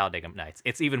not Talladega Nights.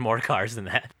 It's even more cars than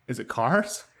that. Is it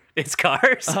Cars? It's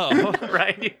Cars. Oh.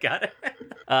 Right, you got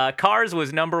it. Cars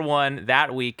was number 1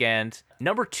 that weekend.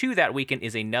 Number 2 that weekend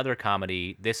is another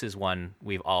comedy. This is one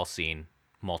we've all seen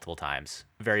multiple times.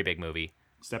 Very big movie.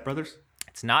 Step Brothers?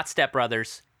 It's not Step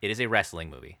Brothers. It is a wrestling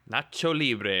movie. Nacho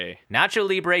Libre. Nacho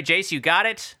Libre. Jace, you got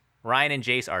it. Ryan and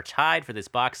Jace are tied for this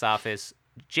box office.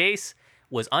 Jace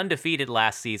was undefeated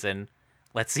last season.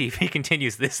 Let's see if he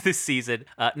continues this season.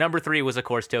 Number 3 was, of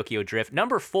course, Tokyo Drift.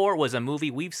 Number 4 was a movie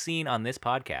we've seen on this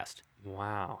podcast.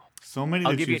 Wow. So many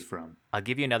to choose from. I'll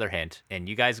give you another hint, and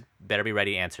you guys better be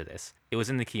ready to answer this. It was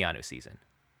in the Keanu season.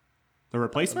 The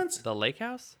Replacements? The Lake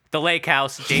House? The Lake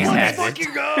House. Jace has it. Let's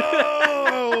fucking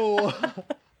go!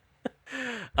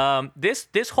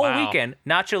 This whole weekend,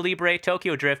 Nacho Libre,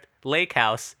 Tokyo Drift, Lake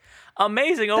House.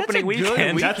 Amazing opening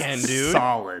weekend. That's dude.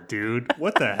 Solid, dude.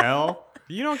 What the hell?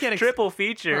 You don't get a triple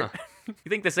feature. Huh. You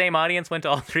think the same audience went to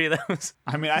all 3 of those?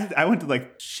 I mean, I went to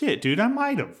shit, dude. I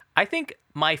might have. I think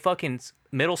my fucking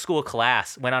middle school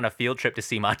class went on a field trip to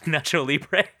see Nacho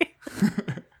Libre.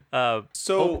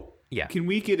 Can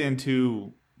we get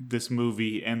into this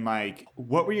movie and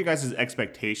what were your guys'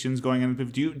 expectations going into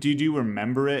it? Do you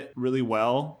remember it really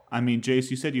well? I mean,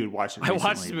 Jace, you said you had watched it recently. I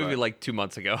watched the movie 2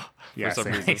 months ago. Yeah, for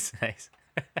some reason. Nice.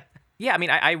 Yeah, I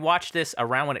mean, I watched this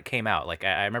around when it came out.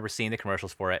 I remember seeing the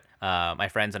commercials for it. My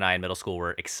friends and I in middle school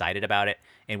were excited about it,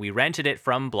 and we rented it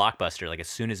from Blockbuster as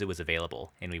soon as it was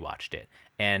available, and we watched it.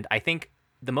 And I think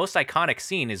the most iconic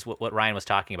scene is what Ryan was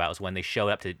talking about, was when they showed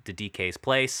up to DK's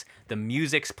place. The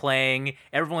music's playing,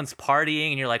 everyone's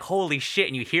partying, and you're like, holy shit,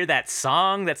 and you hear that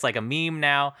song that's like a meme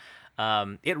now.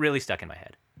 It really stuck in my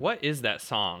head. What is that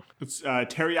song? It's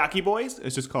Teriyaki Boys.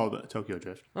 It's just called Tokyo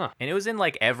Drift. Huh. And it was in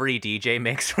every DJ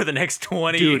mix for the next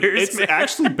 20 Dude, years. It's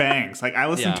actually bangs. I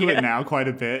listen to it now quite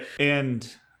a bit. And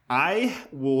I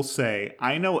will say,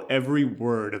 I know every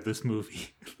word of this movie.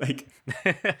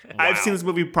 I've seen this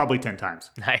movie probably 10 times.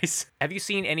 Nice. Have you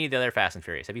seen any of the other Fast and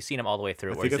Furious? Have you seen them all the way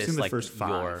through? I think I've seen the first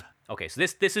 5. Okay, so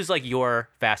this is your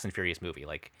Fast and Furious movie.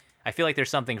 I feel like there's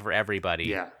something for everybody.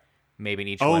 Yeah. Maybe in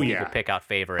each one people pick out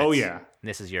favorites. Oh yeah. And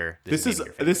this is your This is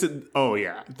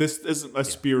a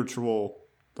spiritual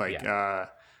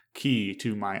key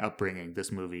to my upbringing,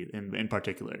 this movie in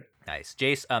particular. Nice.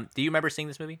 Jace, do you remember seeing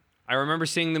this movie? I remember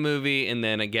seeing the movie, and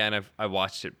then again I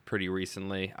watched it pretty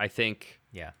recently. I think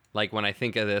when I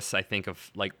think of this, I think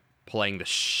of playing a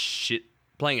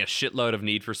shitload of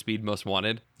Need for Speed Most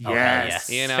Wanted.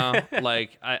 Yes.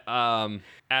 I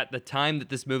at the time that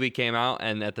this movie came out,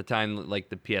 and at the time the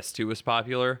PS2 was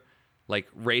popular,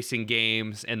 racing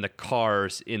games and the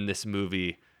cars in this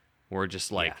movie were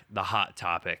just the hot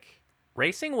topic.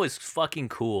 Racing was fucking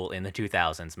cool in the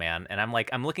 2000s, man. And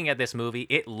I'm looking at this movie.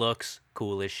 It looks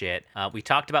cool as shit. We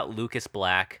talked about Lucas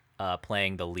Black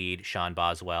playing the lead, Sean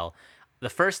Boswell. The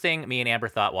first thing me and Amber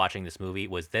thought watching this movie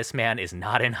was, this man is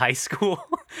not in high school.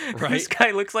 Right? This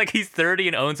guy looks like he's 30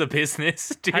 and owns a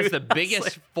business. Dude, has the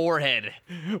biggest forehead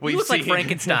he looks like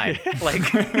Frankenstein.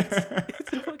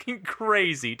 It's fucking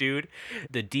crazy, dude.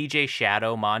 The DJ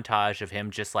Shadow montage of him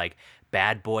just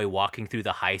bad boy walking through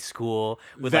the high school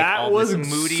with all this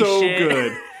moody so shit.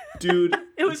 Good. Dude,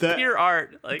 it was pure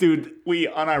art. Dude, we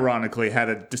unironically had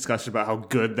a discussion about how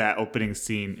good that opening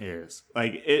scene is.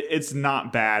 It's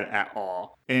not bad at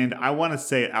all. And I want to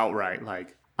say it outright.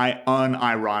 I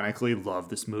unironically love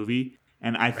this movie,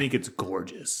 and I think it's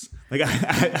gorgeous.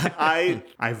 I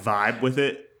vibe with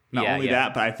it. Not only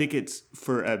that, but I think it's,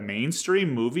 for a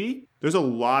mainstream movie, there's a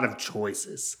lot of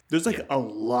choices. There's a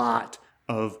lot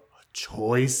of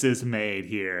choices made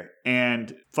here,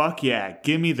 and fuck yeah,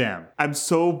 give me them. I'm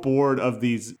so bored of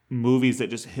these movies that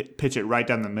just pitch it right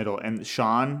down the middle. And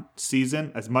Sean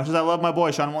season, as much as I love my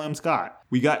boy Sean William Scott,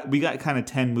 we got kind of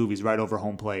 10 movies right over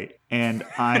home plate, and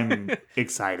I'm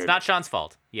excited. It's not Sean's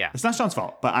fault. Yeah, it's not Sean's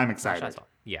fault, but I'm excited.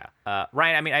 Yeah.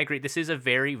 Ryan, I mean, I agree. This is a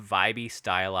very vibey,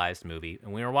 stylized movie.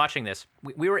 And when we were watching this,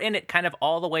 we were in it kind of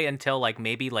all the way until like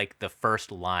maybe like the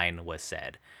first line was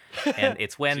said. And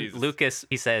it's when Jesus. Lucas,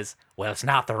 he says, well, it's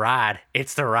not the ride,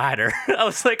 it's the rider. I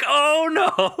was like, oh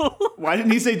no. Why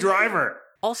didn't he say driver?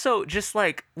 Also, just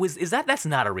like, that's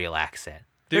not a real accent.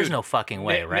 There's Dude, no fucking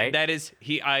way, right? That is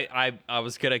I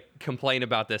was gonna complain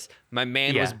about this. My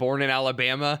man Yeah. was born in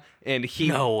Alabama, and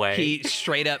No way. he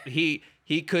straight up he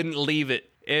couldn't leave it.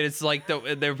 And it's like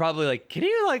they're probably like, can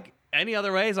you like any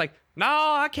other way? He's like, no,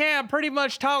 I can't pretty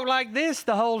much talk like this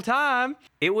the whole time.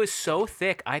 It was so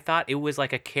thick. I thought it was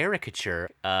like a caricature.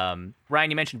 Ryan,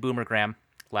 you mentioned Boomer Graham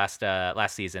last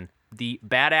season. The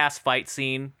badass fight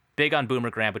scene, big on Boomer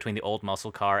Graham between the old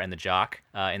muscle car and the jock.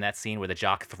 In that scene where the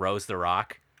jock throws the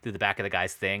rock through the back of the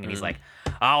guy's thing, and he's like,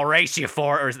 "I'll race you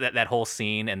for it," or that whole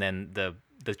scene, and then the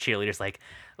cheerleader's like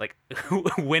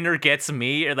winner gets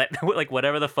me, or that like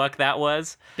whatever the fuck that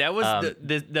was. That was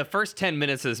the first 10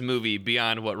 minutes of this movie,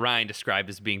 beyond what Ryan described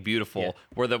as being beautiful,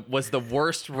 was the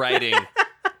worst writing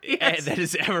Yes. that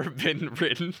has ever been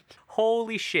written.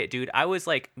 Holy shit, dude! I was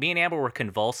like, me and Amber were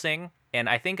convulsing. And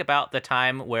I think about the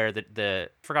time where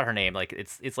the forgot her name. Like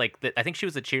it's like I think she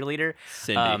was a cheerleader.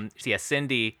 Cindy.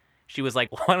 Cindy. She was like,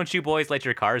 "Why don't you boys let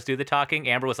your cars do the talking?"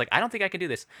 Amber was like, "I don't think I can do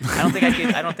this. I don't think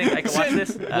I can watch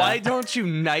this." Why don't you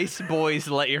nice boys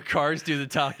let your cars do the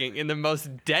talking in the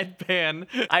most deadpan?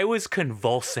 I was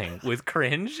convulsing with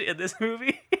cringe in this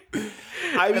movie.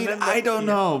 I mean, I don't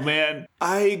know, man.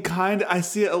 I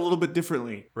see it a little bit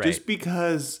differently. Right. Just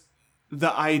because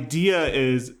the idea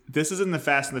is this is in the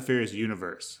Fast and the Furious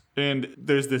universe. And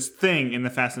there's this thing in the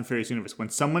Fast and Furious universe. When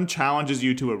someone challenges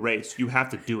you to a race, you have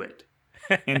to do it.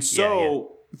 And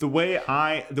so the way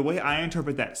I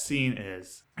interpret that scene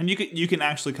is, and you can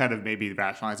actually kind of maybe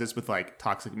rationalize this with like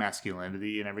toxic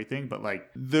masculinity and everything, but like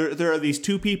there are these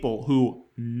two people who,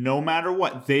 no matter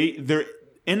what, they're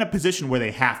in a position where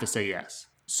they have to say yes.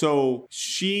 So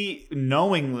she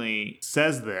knowingly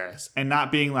says this and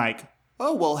not being like,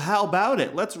 oh, well, how about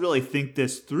it? Let's really think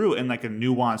this through in like a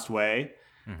nuanced way.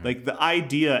 Mm-hmm. Like the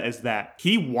idea is that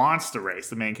he wants to race,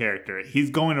 the main character.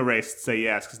 He's going to race to say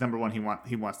yes because number one, he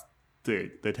wants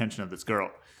the attention of this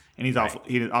girl, and he's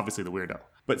obviously the weirdo.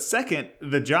 But second,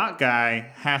 the jock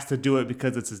guy has to do it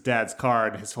because it's his dad's car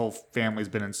and his whole family's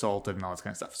been insulted and all this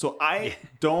kind of stuff. So I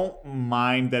don't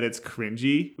mind that it's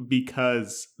cringy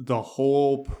because the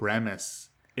whole premise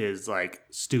is like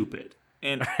stupid.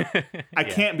 And I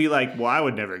can't be like, well, I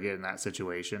would never get in that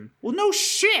situation. Well, no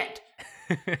shit.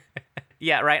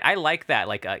 Yeah, right. I like that.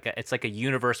 Like, it's like a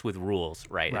universe with rules,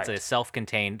 right? It's a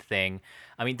self-contained thing.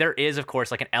 I mean, there is, of course,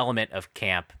 like an element of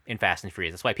camp in Fast and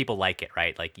Furious. That's why people like it,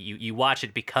 right? Like, you watch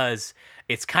it because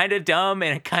it's kind of dumb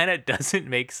and it kind of doesn't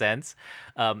make sense.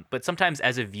 But sometimes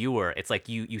as a viewer, it's like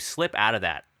you slip out of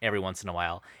that every once in a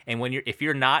while. And if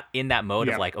you're not in that mode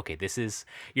of like, okay,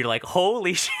 you're like,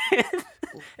 holy shit.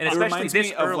 And especially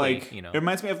this early, It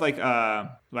reminds me of like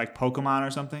Pokemon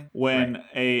or something. When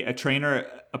a trainer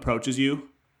approaches you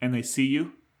and they see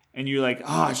you and you're like,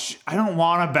 oh, I don't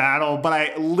want to battle, but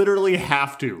I literally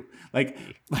have to. Like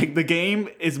the game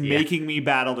is making me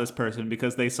battle this person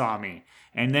because they saw me.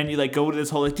 And then you like go to this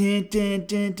whole like, din, din,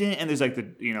 din, din, and there's like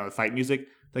the fight music.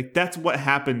 Like that's what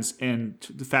happens in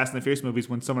the Fast and the Furious movies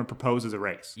when someone proposes a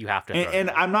race. You have to. And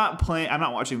I'm not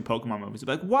watching the Pokemon movies.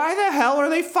 Like, why the hell are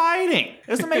they fighting? It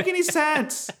doesn't make any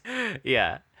sense.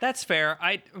 Yeah. That's fair.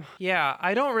 I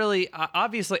don't really.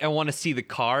 Obviously, I want to see the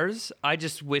cars. I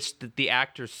just wish that the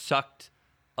actors sucked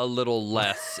a little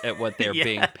less at what they're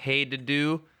being paid to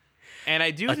do. And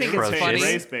I do think it's funny.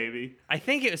 Race, baby. I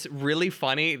think it's really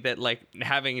funny that like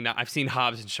I've seen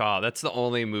Hobbs and Shaw. That's the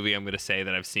only movie I'm going to say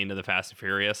that I've seen of the Fast and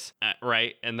Furious,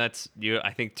 right? And that's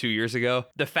I think 2 years ago.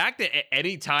 The fact that at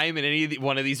any time in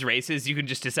one of these races you can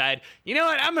just decide, you know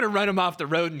what, I'm going to run him off the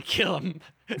road and kill him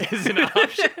is an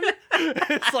option.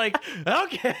 It's like,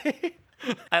 okay.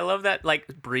 I love that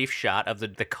like brief shot of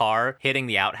the car hitting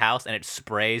the outhouse and it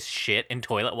sprays shit and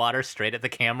toilet water straight at the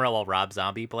camera while Rob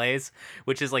Zombie plays,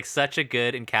 which is like such a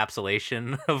good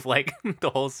encapsulation of like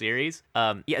the whole series.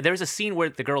 There's a scene where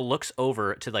the girl looks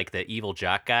over to like the evil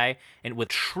jock guy and with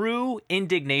true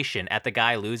indignation at the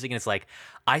guy losing, and it's like,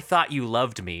 I thought you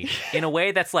loved me, in a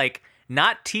way that's like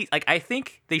not like I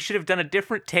think they should have done a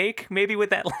different take maybe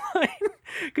with that line,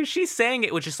 because she's saying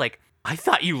it was just like, I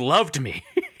thought you loved me.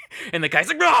 And the guy's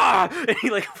like, "Ah!" And he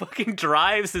like fucking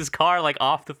drives his car like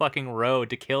off the fucking road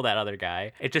to kill that other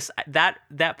guy. It just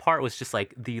that part was just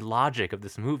like the logic of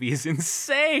this movie is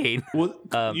insane. Well,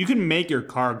 you can make your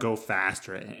car go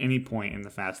faster at any point in the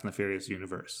Fast and the Furious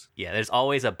universe. Yeah, there's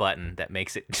always a button that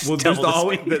makes it just Well, double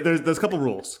the speed. there's a couple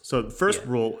rules. So the first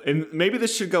rule, and maybe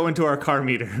this should go into our car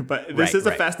meter, but this is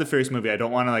a Fast and the Furious movie. I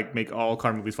don't want to like make all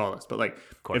car movies follow this, but like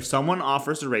if someone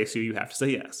offers to race you, you have to say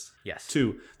yes. Yes.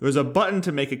 2, there's a button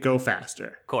to make it go faster.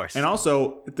 Of course. And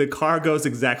also, the car goes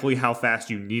exactly how fast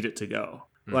you need it to go.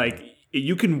 Like,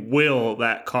 you can will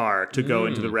that car to go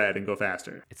into the red and go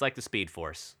faster. It's like the Speed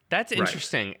Force. That's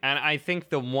interesting. And I think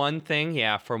the one thing,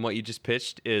 from what you just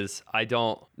pitched is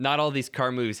not all these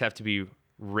car movies have to be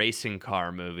racing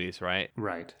car movies, right?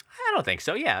 Right. I don't think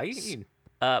so. Yeah.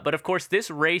 But of course,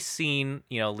 this race scene,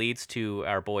 leads to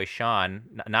our boy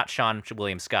Sean, not Sean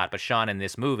William Scott, but Sean in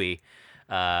this movie.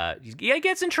 He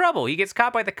gets in trouble. He gets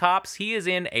caught by the cops. He is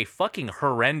in a fucking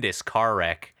horrendous car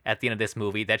wreck at the end of this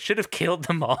movie that should have killed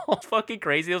them all. Fucking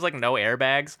crazy. There was like no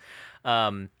airbags.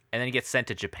 And then he gets sent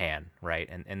to Japan, right?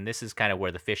 And this is kind of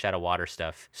where the fish out of water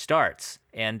stuff starts.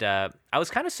 And I was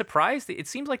kind of surprised. It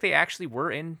seems like they actually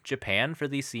were in Japan for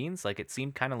these scenes. Like, it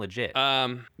seemed kind of legit.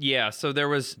 So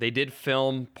they did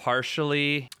film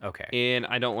partially. Okay. In,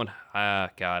 I don't want,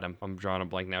 God, I'm drawing a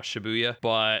blank now, Shibuya.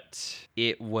 But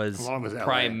it was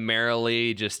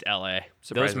primarily just LA.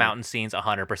 Those mountain scenes,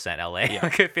 100% LA. Yeah.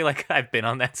 Like, I feel like I've been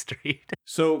on that street.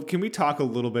 So can we talk a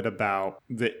little bit about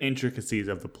the intricacies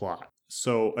of the plot?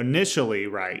 So initially,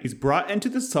 right, he's brought into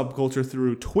the subculture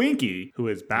through Twinkie, who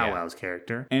is Bow Wow's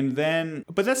character. And then,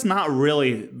 but that's not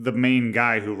really the main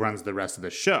guy who runs the rest of the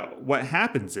show. What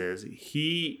happens is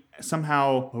he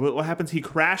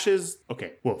crashes.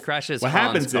 Okay, Wolf. Crashes what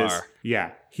Han's happens car.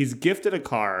 is, he's gifted a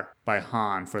car by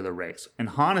Han for the race. And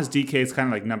Han is DK's kind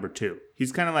of like number 2.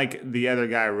 He's kind of like the other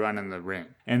guy running the ring.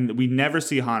 And we never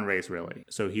see Han race, really.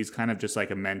 So he's kind of just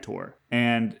like a mentor.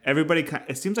 And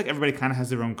it seems like everybody kind of has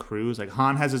their own crews. Like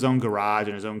Han has his own garage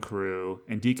and his own crew.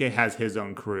 And DK has his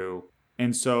own crew.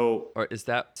 And so... Or is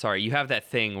that... Sorry, you have that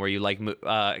thing where you like...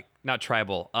 not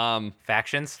tribal.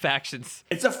 Factions? Factions.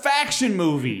 It's a faction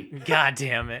movie. God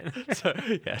damn it.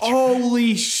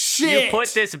 Holy shit. You put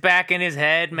this back in his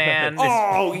head, man.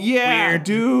 Oh, yeah, weird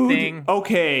dude. Thing.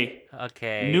 Okay.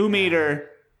 New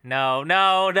meter. No.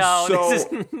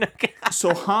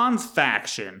 So Han's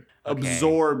faction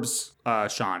absorbs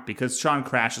Sean because Sean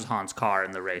crashes Han's car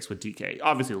in the race with DK.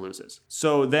 Obviously loses.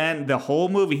 So then the whole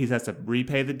movie he has to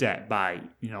repay the debt by,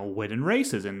 winning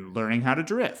races and learning how to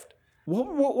drift.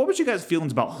 What was you guys'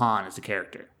 feelings about Han as a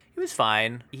character? He was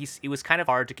fine. It was kind of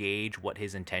hard to gauge what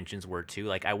his intentions were, too.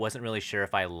 Like, I wasn't really sure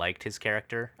if I liked his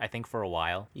character, I think, for a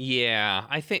while. Yeah,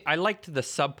 I think I liked the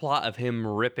subplot of him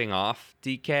ripping off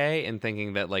DK and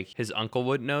thinking that, like, his uncle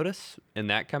would notice and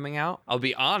that coming out. I'll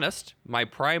be honest, my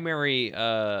primary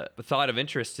thought of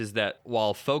interest is that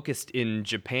while focused in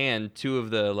Japan, 2 of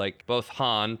the, like, both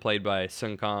Han, played by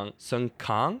Sung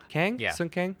Kang? Yeah. Sung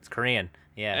Kang? It's Korean.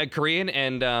 Yeah. Korean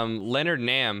and Leonard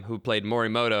Nam, who played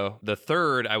Morimoto, the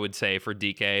third, I would say, for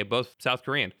DK, both South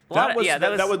Korean. That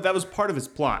was part of his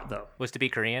plot, though. Was to be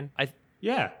Korean?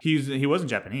 Yeah, he wasn't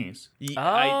Japanese.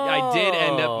 I did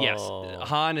end up, yes.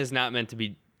 Han is not meant to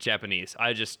be Japanese.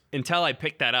 Until I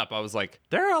picked that up, I was like,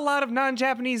 there are a lot of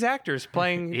non-Japanese actors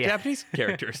playing Japanese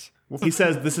characters. Well, he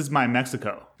says, "This is my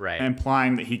Mexico," right,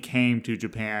 implying that he came to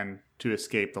Japan to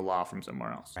escape the law from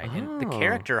somewhere else. Right, and the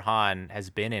character Han has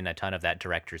been in a ton of that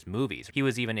director's movies. He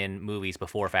was even in movies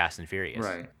before Fast and Furious,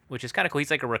 right? Which is kind of cool.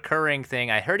 He's like a recurring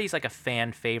thing. I heard he's like a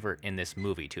fan favorite in this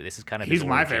movie too. This is kind of he's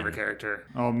my favorite character.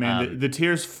 Oh man, the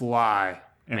tears fly.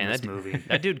 This movie.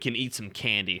 That dude can eat some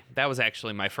candy. That was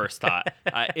actually my first thought.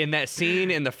 In that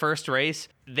scene in the first race,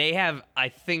 they have, I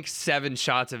think, 7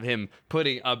 shots of him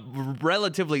putting a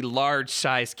relatively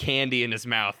large-sized candy in his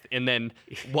mouth, and then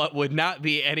what would not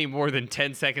be any more than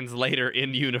 10 seconds later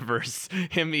in universe,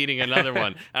 him eating another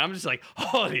one. And I'm just like,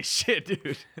 holy shit,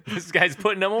 dude. This guy's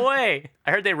putting them away.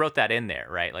 I heard they wrote that in there,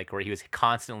 right? Like where he was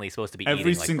constantly supposed to be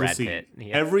eating like Brad Pitt.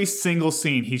 Yeah. Every single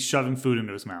scene, he's shoving food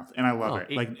into his mouth, and I love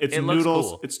it. Like it's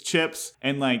noodles, cool. It's chips,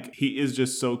 and like he is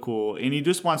just so cool, and he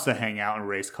just wants to hang out and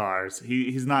race cars.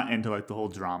 He's not into like the whole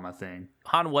drama thing.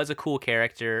 Han was a cool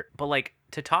character, but like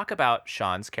to talk about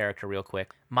Sean's character real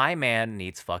quick, my man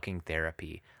needs fucking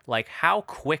therapy. Like how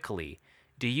quickly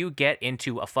do you get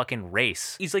into a fucking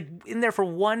race? He's like in there for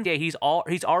one day. He's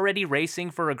already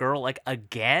racing for a girl like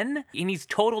again, and he's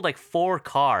totaled like 4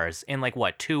 cars in like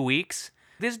what 2 weeks.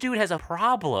 This dude has a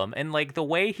problem, and like the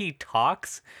way he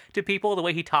talks to people, the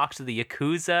way he talks to the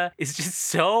Yakuza is just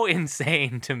so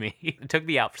insane to me. It took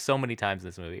me out so many times in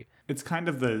this movie. It's kind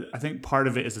of I think part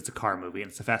of it is it's a car movie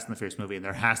and it's a Fast and the Furious movie, and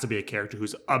there has to be a character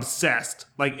who's obsessed.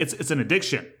 Like it's an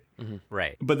addiction. Mm-hmm.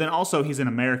 Right. But then also he's an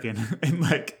American, and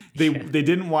like they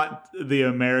didn't want the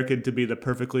American to be the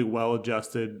perfectly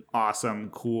well-adjusted,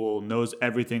 awesome, cool, knows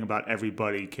everything about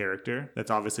everybody character. That's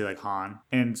obviously like Han.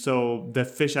 And so the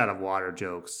fish out of water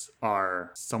jokes are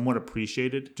somewhat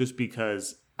appreciated just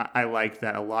because I like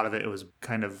that a lot of it was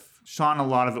kind of Sean, a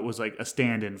lot of it was like a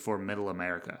stand-in for middle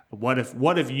America. What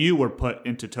if you were put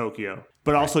into Tokyo,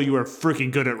 but also you were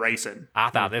freaking good at racing?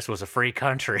 I thought this was a free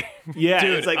country. Yeah,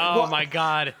 Dude, it's like, oh my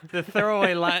God. The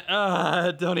throwaway line.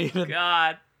 Don't even.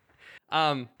 God.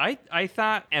 I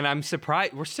thought, and I'm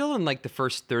surprised, we're still in like the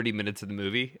first 30 minutes of the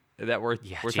movie that we're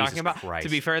Jesus talking about. Christ. To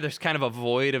be fair, there's kind of a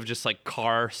void of just like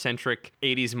car-centric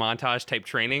 80s montage type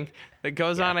training that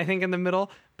goes on, I think, in the middle.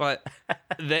 But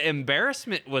the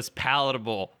embarrassment was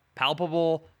palpable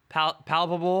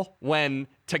when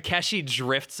Takeshi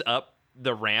drifts up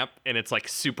the ramp and it's like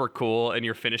super cool and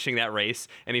you're finishing that race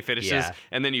and he finishes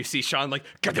and then you see Sean like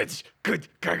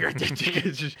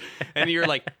and you're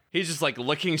like, he's just like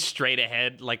looking straight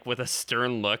ahead like with a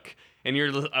stern look, and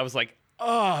I was like,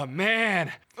 oh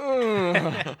man.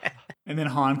 And then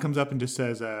Han comes up and just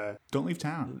says, don't leave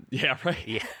town. Yeah, right.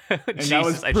 Yeah. And Jesus, that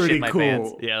was I pretty shit my cool.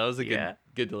 pants. Yeah, that was a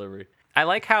good delivery. I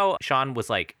like how Sean was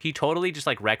like, he totally just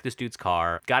like wrecked this dude's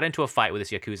car, got into a fight with this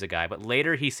Yakuza guy, but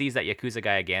later he sees that Yakuza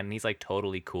guy again and he's like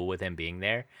totally cool with him being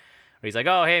there. Or he's like,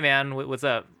 oh, hey man, what's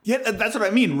up? Yeah, that's what I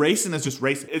mean. Racing is just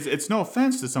racing. It's no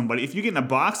offense to somebody. If you get in a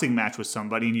boxing match with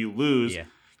somebody and you lose,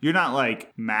 you're not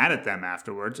like mad at them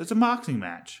afterwards. It's a boxing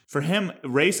match. For him,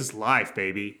 race is life,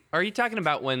 baby. Are you talking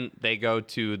about when they go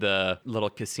to the little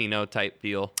casino type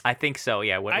deal? I think so,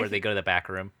 yeah, where they go to the back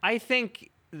room. I think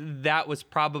that was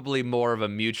probably more of a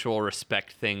mutual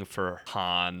respect thing for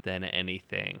Han than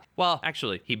anything. Well,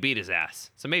 actually, he beat his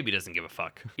ass, so maybe he doesn't give a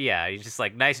fuck. Yeah, he's just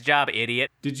like, nice job, idiot.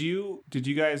 Did you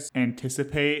guys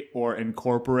anticipate or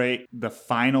incorporate the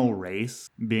final race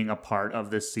being a part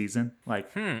of this season?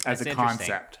 Like, as a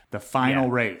concept, the final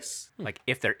race. Like,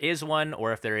 if there is one,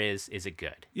 or if there is it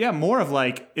good? Yeah, more of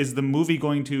like, is the movie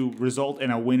going to result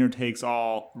in a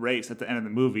winner-takes-all race at the end of the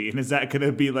movie? And is that going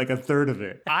to be like a third of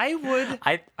it? I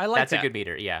like that's that. a good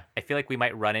meter, yeah. I feel like we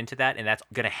might run into that, and that's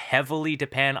going to heavily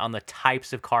depend on the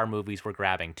types of car movies we're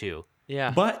grabbing, too. Yeah.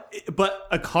 But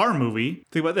a car movie,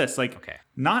 think about this, like,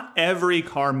 not every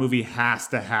car movie has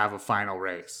to have a final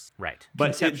race. Right.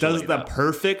 But it does the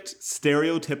perfect,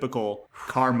 stereotypical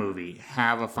car movie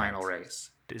have a final race.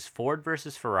 Does Ford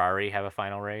versus Ferrari have a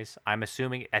final race? I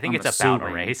think it's about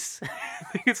a race. I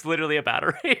think it's literally about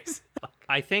a race.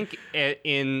 I think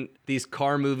in these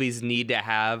car movies need to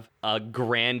have a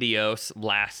grandiose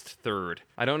last third.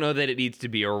 I don't know that it needs to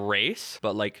be a race,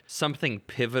 but like something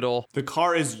pivotal. The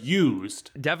car is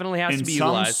used. Definitely has to be some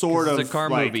utilized. sort of it's a car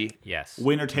like, movie. Yes.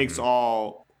 Winner takes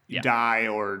all, die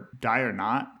or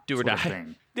not. Do or sort of die.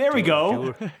 thing. There we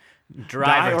go.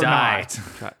 Drive or die.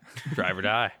 Drive or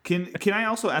die. Can I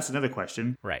also ask another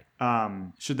question? Right.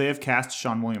 Should they have cast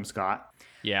Sean William Scott?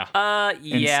 Yeah.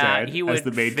 Instead, he would as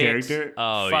the main fit character.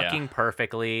 fucking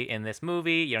perfectly in this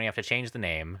movie. You don't even have to change the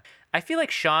name. I feel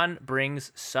like Sean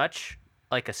brings such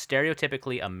like a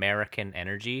stereotypically American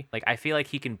energy. Like, I feel like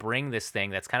he can bring this thing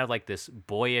that's kind of like this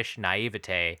boyish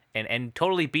naivete and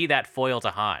totally be that foil to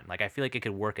Han. Like, I feel like it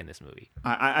could work in this movie.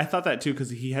 I thought that too,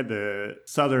 because he had the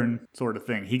southern sort of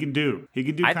thing. He can do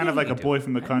kind of like a boy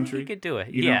from the country. He could do it.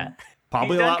 You Yeah. know?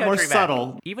 Probably He's a done lot more Country Mac.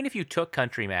 subtle. Even if you took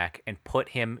Country Mac and put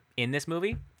him in this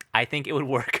movie, I think it would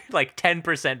work like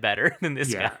 10% better than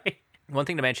this guy. One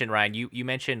thing to mention, Ryan, you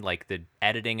mentioned like the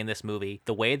editing in this movie,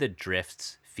 the way the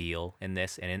drifts feel in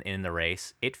this and in the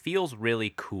race, it feels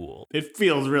really cool. It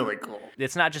feels really cool.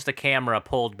 It's not just a camera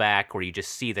pulled back where you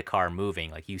just see the car moving.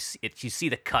 Like you see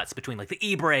the cuts between like the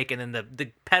e-brake and then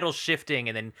the pedal shifting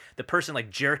and then the person like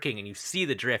jerking, and you see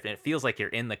the drift, and it feels like you're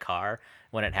in the car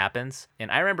when it happens. And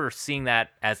I remember seeing that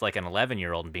as like an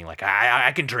 11-year-old and being like,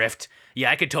 I can drift. Yeah,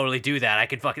 I could totally do that. I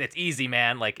could it's easy,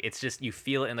 man. Like, it's just, you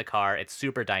feel it in the car. It's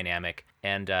super dynamic.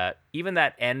 And even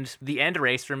the end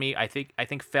race for me, I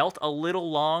think felt a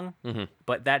little long,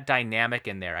 but that dynamic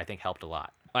in there, I think helped a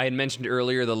lot. I had mentioned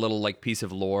earlier the little like piece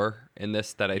of lore in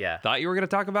this that I thought you were going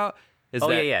to talk about. Is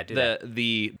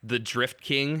the Drift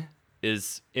King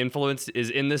is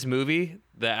in this movie.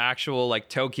 The actual like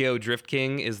Tokyo Drift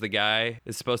King is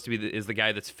supposed to be the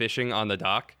guy that's fishing on the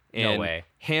dock. And no way.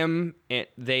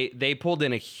 They pulled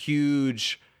in a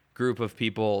huge group of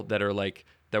people that are like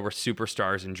that were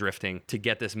superstars in drifting to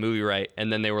get this movie right.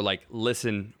 And then they were like,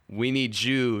 listen, we need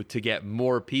you to get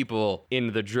more people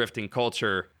into the drifting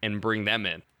culture and bring them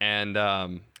in. And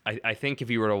I think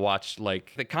if you were to watch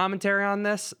like the commentary on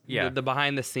this, the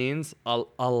behind the scenes, a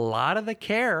lot of the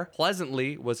care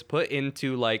pleasantly was put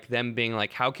into like them being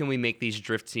like, how can we make these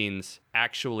drift scenes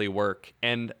actually work?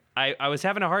 And I was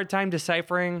having a hard time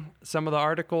deciphering some of the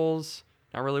articles,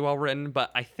 not really well written, but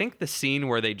I think the scene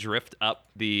where they drift up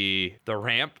the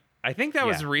ramp, I think that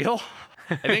was real.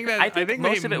 I think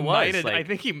most of it was. I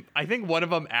think one of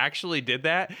them actually did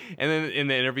that, and then in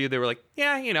the interview they were like,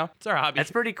 "Yeah, it's our hobby."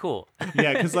 That's pretty cool.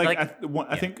 Yeah, because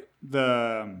I think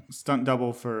the stunt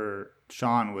double for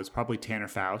Sean was probably Tanner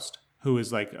Faust, who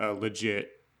is like a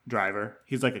legit driver.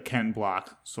 He's like a Ken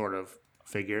Block sort of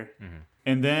figure. Mm-hmm.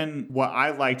 And then what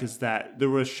I liked is that there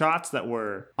were shots that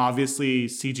were obviously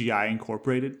CGI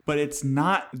incorporated, but it's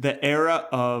not the era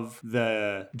of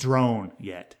the drone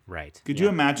yet. Right. Could you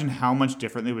imagine how much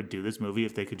different they would do this movie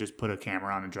if they could just put a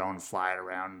camera on a drone and fly it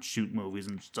around and shoot movies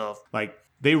and stuff? Like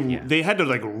they had to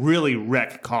like really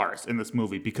wreck cars in this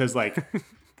movie because like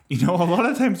a lot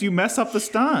of times you mess up the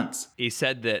stunts. He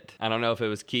said that, I don't know if it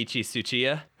was Kiichi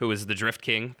Tsuchiya, who was the drift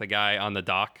king, the guy on the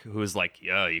dock, who was like,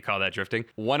 yo, you call that drifting?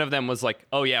 One of them was like,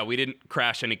 oh yeah, we didn't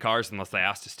crash any cars unless they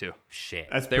asked us to. Shit.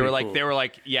 They were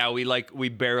like, yeah, we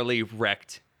barely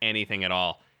wrecked anything at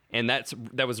all. And that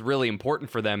was really important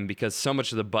for them because so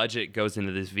much of the budget goes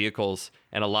into these vehicles,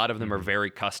 and a lot of them are very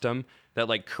custom, that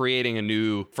like creating a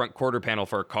new front quarter panel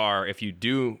for a car, if you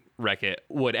do wreck it,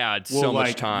 would add so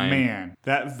much time. Man,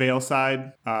 that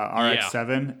Veilside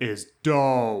RX-7 is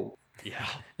dope. Yeah.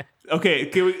 Okay,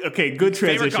 good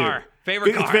transition.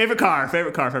 Favorite car.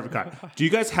 Do you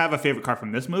guys have a favorite car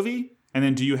from this movie? And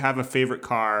then do you have a favorite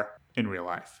car in real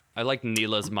life? I like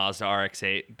Neela's Mazda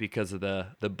RX-8 because of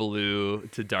the blue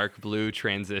to dark blue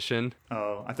transition.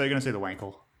 Oh, I thought you were going to say the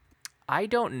Wankel. I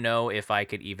don't know if I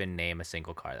could even name a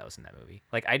single car that was in that movie.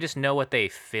 Like, I just know what they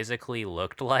physically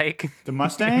looked like. The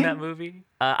Mustang? In that movie.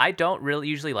 I don't really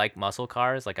usually like muscle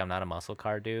cars. Like, I'm not a muscle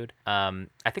car dude. I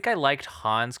think I liked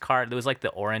Han's car. It was like the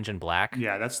orange and black.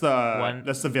 Yeah, that's the one.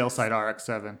 That's the Veilside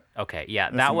RX-7. Okay, yeah,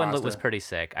 that one was pretty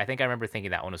sick. I think I remember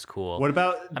thinking that one was cool. What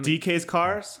about DK's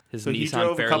cars? His so Nissan he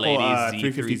drove a couple Fairlady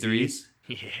Z350Zs.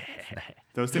 Yeah.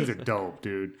 Those things are dope,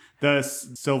 dude. The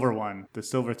silver one, the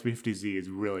silver 350Z is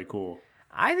really cool.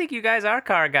 I think you guys are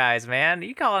car guys, man.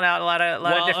 You calling out a lot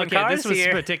of different cars this was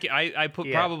here. particular. I put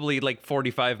probably like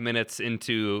 45 minutes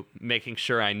into making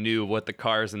sure I knew what the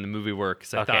cars in the movie were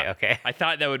because I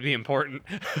thought that would be important.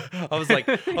 I was like,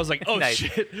 oh nice.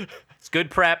 Shit. It's good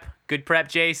prep,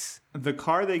 Jace. The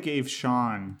car they gave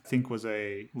Sean, I think, was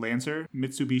a Lancer,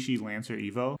 Mitsubishi Lancer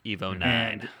Evo. Evo 9.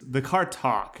 And the car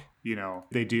talk,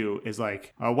 they do is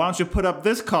like, why don't you put up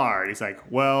this car? And he's like,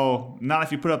 well, not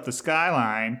if you put up the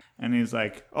Skyline. And he's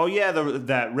like, oh yeah,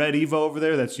 that red Evo over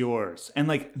there, that's yours. And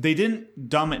like, they didn't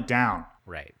dumb it down.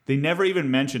 Right. They never even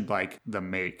mentioned like the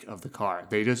make of the car.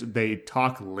 They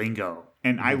talk lingo.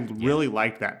 And I really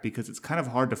like that because it's kind of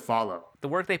hard to follow. The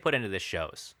work they put into this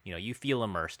shows. You feel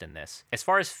immersed in this. As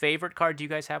far as favorite car, do you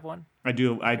guys have one? I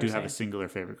do have a singular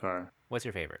favorite car. What's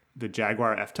your favorite? The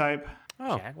Jaguar F-Type.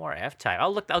 Oh. Jaguar F-Type.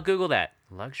 I'll Google that.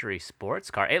 Luxury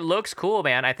sports car. It looks cool,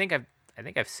 man. I think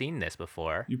I've seen this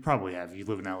before. You probably have. You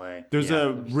live in LA. There's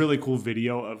a really cool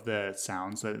video of the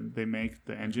sounds that they make,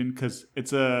 the engine, because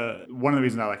it's one of the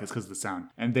reasons I like it is because of the sound.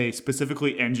 And they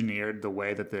specifically engineered the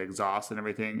way that the exhaust and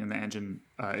everything in the engine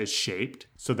is shaped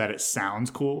so that it sounds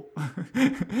cool.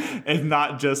 And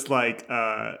not just like,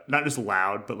 not just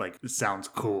loud, but like it sounds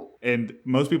cool. And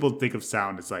most people think of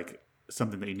sound as like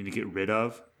something that you need to get rid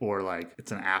of, or like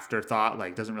it's an afterthought,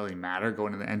 like doesn't really matter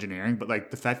going into engineering, but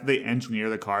like the fact that they engineer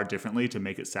the car differently to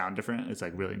make it sound different is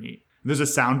like really neat. There's a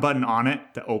sound button on it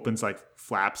that opens like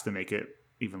flaps to make it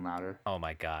even louder. Oh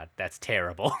my god, that's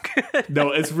terrible.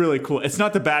 No, it's really cool. It's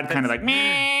not the bad kind of like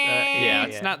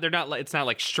it's not it's not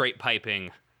like straight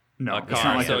piping. No, a car, it's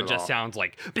not like so that it just all. sounds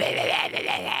like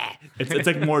it's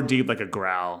like more deep, like a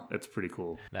growl. It's pretty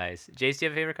cool. Nice. Jace, do you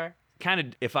have a favorite car? Kind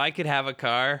of, if I could have a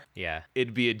car,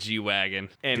 it'd be a G-Wagon.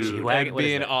 And it'd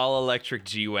be an all-electric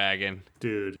G-Wagon.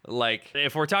 Dude. Like,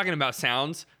 if we're talking about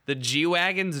sounds, the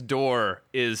G-Wagon's door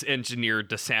is engineered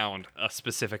to sound a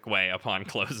specific way upon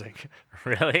closing.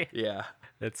 Really? Yeah.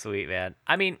 That's sweet, man.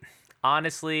 I mean,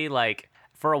 honestly, like,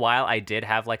 for a while, I did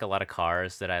have, like, a lot of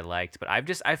cars that I liked, but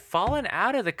I've fallen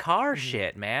out of the car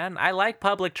shit, man. I like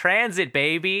public transit,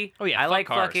 baby. Oh, yeah, I like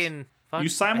cars. fucking You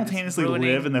simultaneously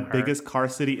live in the biggest car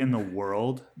city in the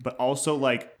world, but also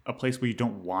like a place where you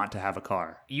don't want to have a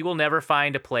car. You will never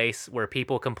find a place where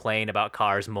people complain about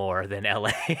cars more than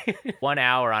LA. 1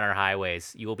 hour on our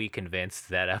highways, you will be convinced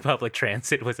that public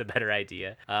transit was a better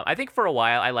idea. I think for a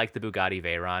while, I liked the Bugatti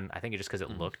Veyron. I think it's just because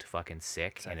it looked fucking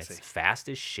sick and it's fast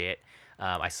as shit.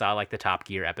 I saw like the Top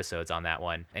Gear episodes on that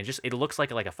one, and just it looks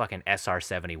like a fucking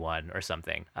SR-71 or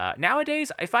something.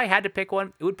 Nowadays, if I had to pick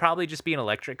one, it would probably just be an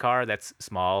electric car that's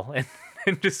small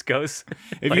and just goes.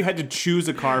 If you had to choose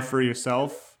a car for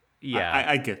yourself, yeah,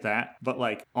 I get that. But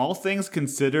like all things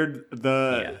considered,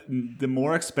 the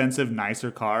more expensive,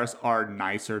 nicer cars are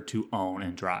nicer to own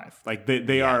and drive. Like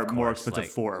they are more expensive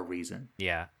for a reason.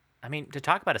 Yeah. I mean, to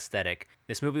talk about aesthetic,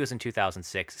 this movie was in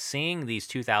 2006. Seeing these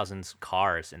 2000s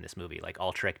cars in this movie, like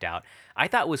all tricked out, I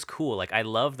thought was cool. Like, I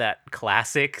love that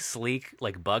classic, sleek,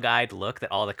 like bug-eyed look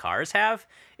that all the cars have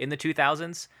in the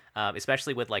 2000s,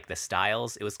 especially with like the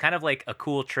styles. It was kind of like a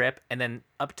cool trip. And then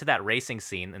up to that racing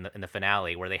scene in the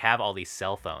finale where they have all these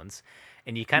cell phones.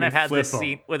 And you kind of have this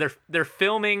scene where they're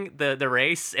filming the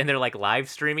race and they're like live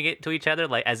streaming it to each other,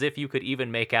 like as if you could even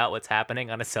make out what's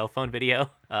happening on a cell phone video.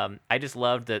 I just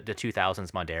loved the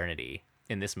 2000s modernity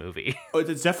in this movie.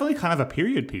 It's definitely kind of a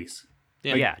period piece.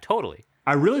 Yeah, yeah, totally.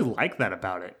 I really like that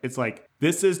about it. It's like,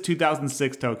 this is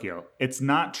 2006 Tokyo. It's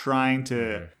not trying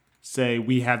to say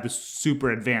we have this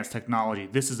super advanced technology.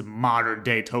 This is modern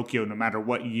day Tokyo, no matter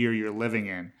what year you're living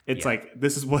in. It's like,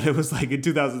 this is what it was like in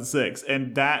 2006.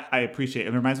 And that I appreciate.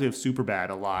 It reminds me of Superbad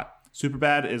a lot.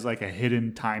 Superbad is like a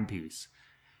hidden timepiece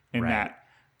in that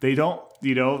they don't,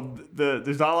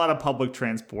 there's not a lot of public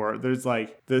transport. There's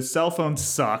like, the cell phones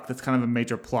suck. That's kind of a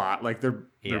major plot. Like they're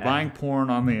buying porn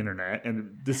on the internet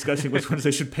and discussing which ones they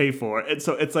should pay for. And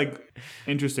so it's like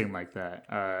interesting like that.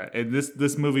 And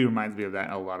this movie reminds me of that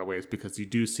in a lot of ways, because you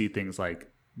do see things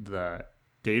like the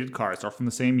dated cars are from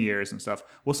the same years and stuff.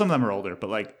 Well, some of them are older,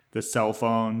 but like the cell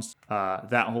phones,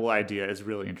 that whole idea is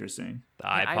really interesting. The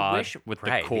iPod with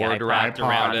the cord the wrapped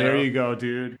around it. There you go,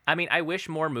 dude. I mean, I wish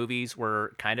more movies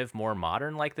were kind of more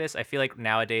modern like this. I feel like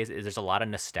nowadays there's a lot of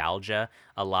nostalgia,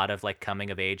 a lot of like coming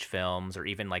of age films or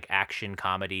even like action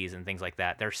comedies and things like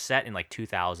that. They're set in like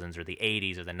 2000s or the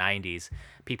 80s or the 90s.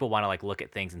 People want to like look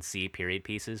at things and see period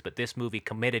pieces, but this movie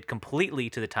committed completely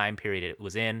to the time period it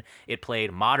was in. It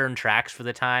played modern tracks for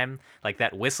the time, like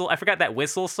that whistle. I forgot that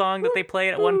whistle song that they played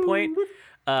at one point.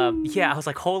 I was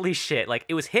like, holy shit, like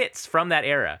it was hits from that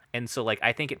era. And so like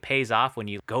I think it pays off when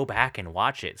you go back and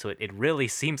watch it. So it really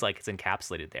seems like it's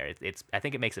encapsulated there. I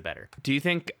think it makes it better. Do you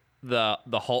think the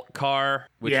Hulk car,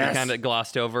 which we kind of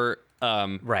glossed over,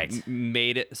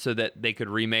 made it so that they could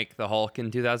remake the Hulk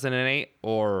in 2008?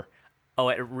 Or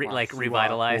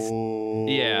revitalized?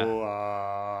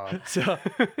 So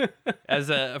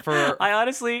I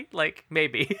honestly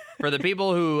maybe for the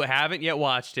people who haven't yet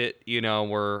watched it,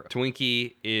 where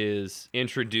Twinkie is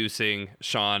introducing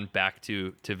Sean back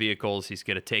to vehicles. He's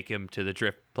gonna take him to the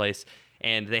drift place,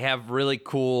 and they have really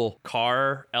cool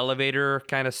car elevator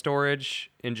kind of storage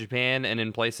in Japan and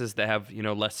in places that have,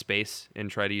 less space and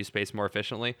try to use space more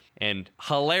efficiently. And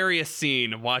hilarious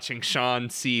scene watching Sean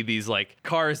see these like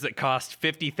cars that cost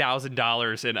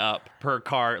 $50,000 and up per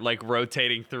car, like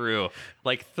rotating through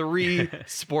like 3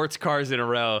 sports cars in a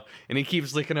row. And he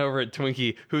keeps looking over at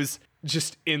Twinkie, who's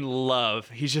just in love.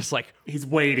 He's just like, he's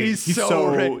waiting. He's so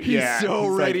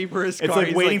ready for his car. It's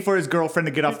like waiting for his girlfriend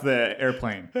to get off the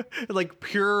airplane. Like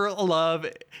pure love,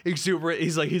 exuberant.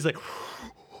 He's like,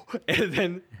 and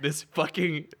then this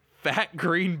fucking fat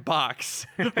green box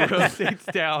rotates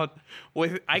down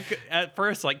at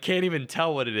first can't even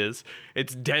tell what it is.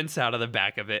 It's dense out of the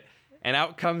back of it, and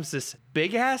out comes this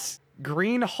big ass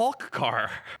green Hulk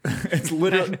car. It's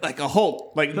literally like a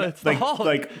Hulk, Hulk.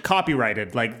 like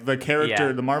copyrighted, like the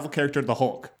character, the Marvel character, the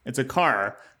Hulk. It's a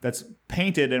car that's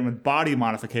painted and with body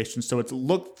modifications, so it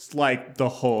looks like the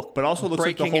Hulk, but also looks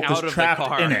Breaking like the Hulk is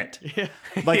trapped in it. Yeah.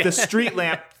 Like the street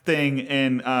lamp thing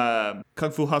in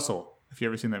Kung Fu Hustle. If you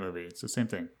ever seen that movie, it's the same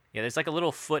thing. Yeah, there's like a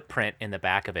little footprint in the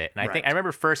back of it. And I think I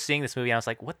remember first seeing this movie and I was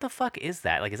like, what the fuck is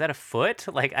that? Like, is that a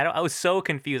foot? Like, I was so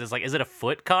confused. I was like, is it a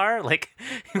foot car? Like,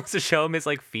 he wants to show him his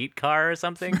like feet car or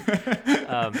something.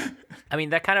 I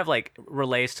mean, that kind of like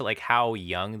relates to like how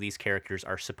young these characters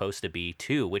are supposed to be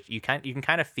too, which you can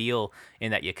kind of feel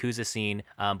in that Yakuza scene.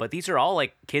 But these are all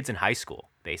like kids in high school,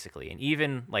 basically. And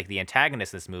even like the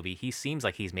antagonist in this movie, he seems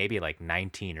like he's maybe like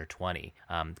 19 or 20.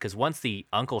 Because once the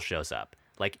uncle shows up,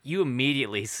 like you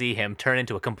immediately see him turn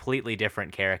into a completely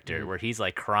different character where he's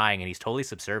like crying and he's totally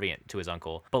subservient to his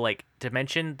uncle. But like to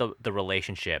mention the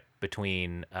relationship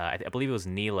between, I believe it was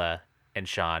Neela and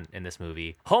Sean in this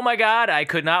movie. Oh my God, I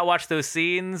could not watch those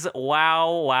scenes.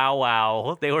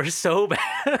 Wow. They were so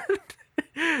bad.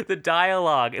 The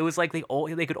dialogue, it was like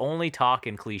they could only talk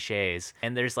in cliches.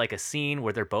 And there's like a scene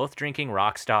where they're both drinking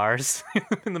rock stars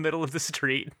in the middle of the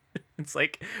street. It's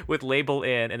like with Label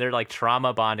in, and they're like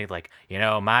trauma bonding, like,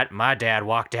 my dad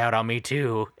walked out on me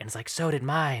too. And it's like, so did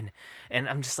mine. And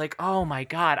I'm just like, oh my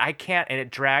God, I can't. And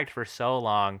it dragged for so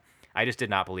long. I just did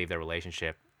not believe their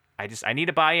relationship. I need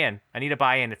to buy in. I need to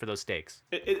buy in for those stakes.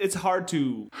 It's hard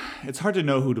to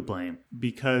know who to blame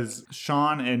because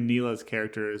Sean and Neela's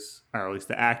characters, or at least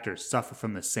the actors, suffer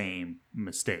from the same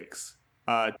mistakes.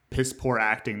 Piss poor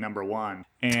acting, number one,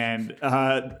 and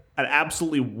an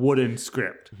absolutely wooden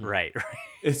script. Right.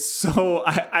 It's so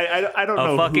I don't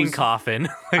know. A fucking coffin.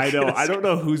 I don't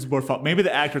know who's more fault. Maybe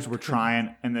the actors were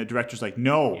trying, and the director's like,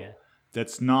 no. Yeah.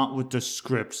 That's not what the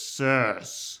script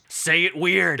says. Say it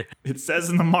weird. It says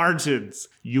in the margins,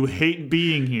 you hate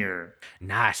being here.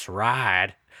 Nice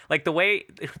ride. Like the way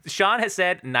Sean has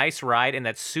said nice ride in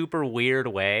that super weird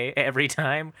way every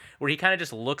time, where he kind of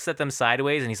just looks at them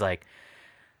sideways and he's like,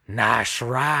 nice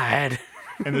ride.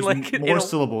 And there's like, more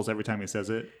syllables every time he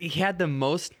says it. He had the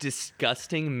most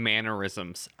disgusting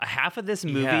mannerisms. Half of this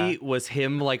movie was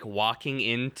him like walking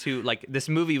into this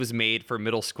movie was made for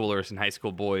middle schoolers and high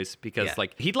school boys because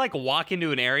he'd like walk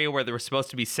into an area where there were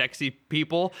supposed to be sexy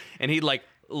people and he'd like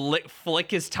flick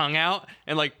his tongue out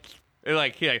and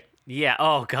yeah,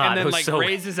 oh God. And then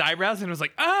raise his eyebrows and was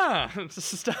like,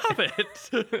 stop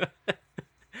it.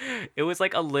 It was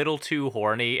like a little too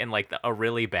horny in like a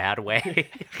really bad way.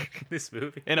 This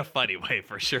movie. In a funny way,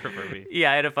 for sure, for me.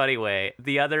 Yeah, in a funny way.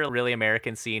 The other really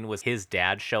American scene was his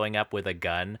dad showing up with a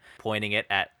gun, pointing it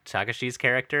at Takashi's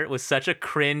character. It was such a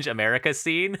cringe America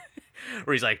scene.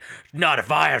 Where he's like, not if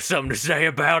I have something to say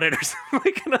about it, or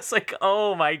something. And I was like,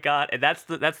 oh my God. And that's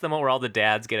the moment where all the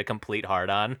dads get a complete hard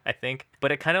on, I think.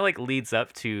 But it kind of like leads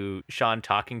up to Sean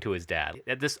talking to his dad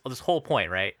at this whole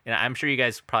point, right? And I'm sure you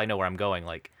guys probably know where I'm going.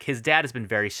 Like, his dad has been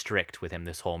very strict with him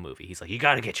this whole movie. He's like, you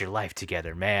got to get your life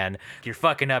together, man. You're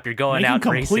fucking up. You're going out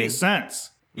racing. Making complete sense.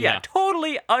 Yeah,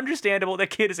 totally understandable. That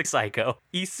kid is a psycho.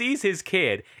 He sees his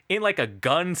kid in like a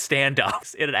gun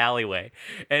standoff in an alleyway.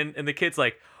 And the kid's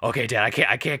like, okay, Dad,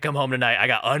 I can't come home tonight. I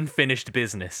got unfinished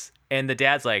business. And the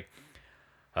dad's like,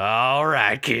 all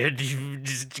right, kid, you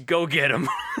just go get him.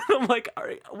 I'm like, all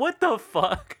right, what the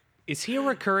fuck? Is he a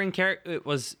recurring character?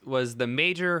 Was the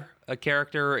Major a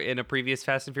character in a previous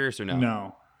Fast and Furious or no?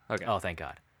 No. Okay. Oh, thank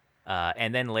God.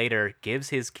 And then later gives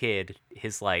his kid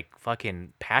his like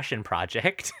fucking passion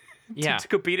project to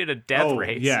compete in a death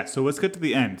race. Yeah, so let's get to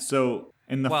the end. So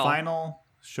in the final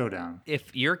showdown.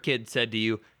 If your kid said to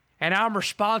you, and I'm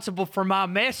responsible for my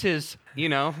messes,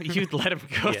 you'd let him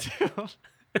go too.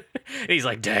 He's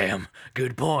like, damn,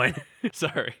 good point.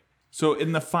 Sorry. So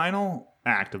in the final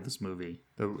act of this movie,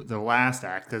 the last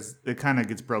act, because it kind of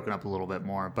gets broken up a little bit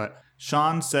more, but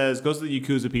Sean goes to the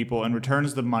Yakuza people and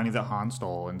returns the money that Han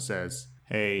stole and says,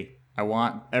 hey, I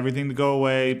want everything to go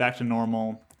away, back to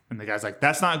normal. And the guy's like,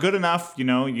 that's not good enough.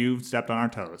 You've stepped on our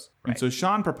toes. Right. And so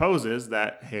Sean proposes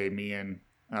that, hey, me and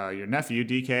your nephew,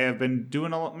 DK, have been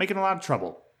making a lot of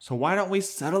trouble. So why don't we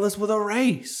settle this with a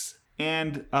race?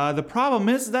 And the problem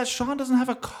is that Sean doesn't have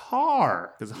a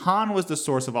car. Because Han was the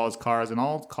source of all his cars, and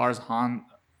all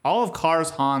of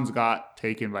cars Han's got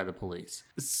taken by the police.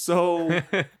 So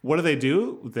what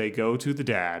do? They go to the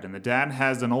dad, and the dad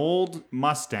has an old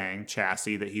Mustang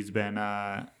chassis that he's been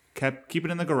kept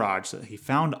keeping in the garage that he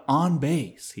found on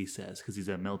base, he says, because he's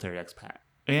a military expat.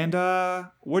 And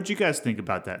what'd you guys think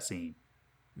about that scene?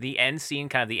 The end scene,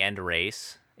 kind of the end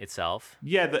race itself.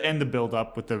 Yeah, the build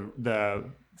up with the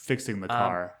fixing the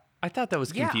car. I thought that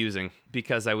was confusing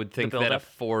because I would think that a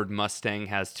Ford Mustang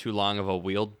has too long of a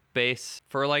wheelbase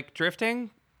for like drifting.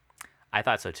 I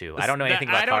thought so too. I don't know anything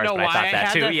about cars, but I thought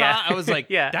that too. I was like,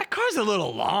 that car's a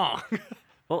little long.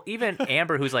 Well, even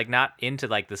Amber, who's like not into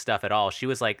like the stuff at all, she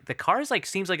was like, the car's like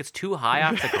seems like it's too high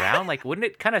off the ground. Like, wouldn't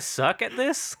it kind of suck at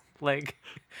this? Like,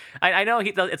 I know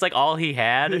it's like all he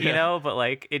had, but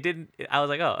like it didn't. I was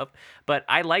like, oh, but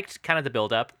I liked kind of the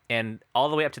build up and all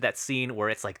the way up to that scene where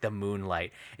it's like the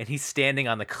moonlight and he's standing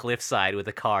on the cliffside with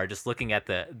the car, just looking at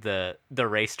the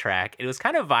racetrack. It was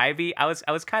kind of vibey. I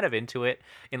was kind of into it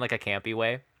in like a campy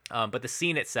way. But the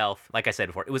scene itself, like I said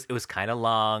before, it was kind of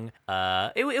long.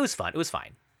 It was fun. It was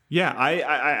fine. Yeah,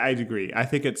 I'd agree. I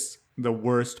think it's the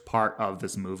worst part of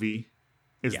this movie.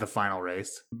 is the final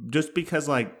race. Just because,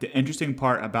 like, the interesting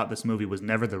part about this movie was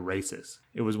never the races.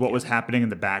 It was what was happening in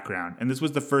the background. And this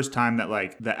was the first time that,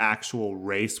 like, the actual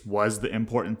race was the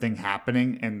important thing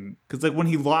happening. And because, like, when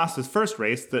he lost his first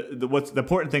race, what's the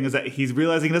important thing is that he's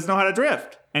realizing he doesn't know how to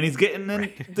drift. And he's getting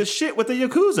in the shit with the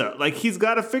Yakuza. Like, he's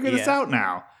got to figure this out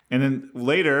now. And then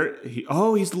later,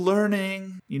 he's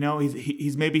learning. You know,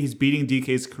 he's beating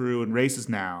DK's crew in races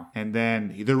now. And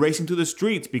then they're racing through the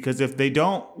streets because if they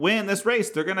don't win this race,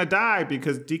 they're going to die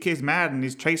because DK's mad and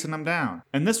he's chasing them down.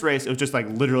 And this race, it was just like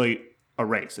literally a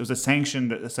race. It was a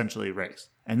sanctioned, essentially, race.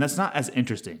 And that's not as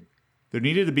interesting. There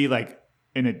needed to be like,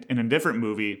 in a different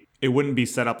movie, it wouldn't be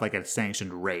set up like a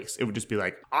sanctioned race. It would just be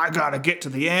like, I gotta get to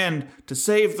the end to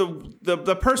save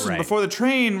the person before the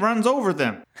train runs over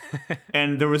them.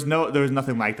 And there was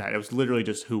nothing like that. It was literally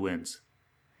just who wins.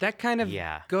 That kind of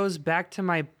goes back to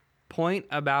my point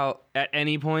about at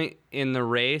any point in the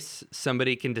race,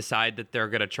 somebody can decide that they're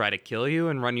gonna try to kill you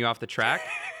and run you off the track.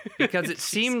 Because it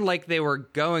seemed like they were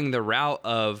going the route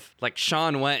of, like,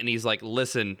 Sean went and he's like,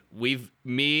 listen,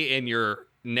 me and your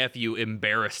nephew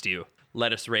embarrassed you.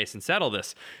 Let us race and settle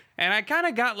this. And I kind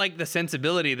of got like the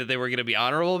sensibility that they were going to be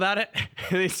honorable about it.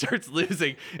 And he starts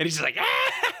losing and he's just like,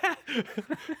 ah!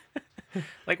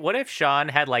 Like, what if Sean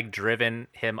had like driven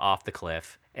him off the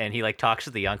cliff and he like talks to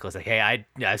the uncle, is like, hey,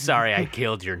 sorry I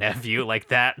killed your nephew, like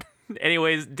that.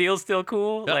 Anyways, deal's still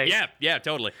cool. Like, yeah,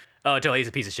 totally. Oh, totally, he's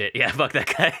a piece of shit. Yeah, fuck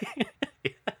that guy.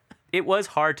 It was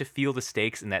hard to feel the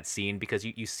stakes in that scene because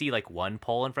you see like one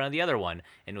pole in front of the other one,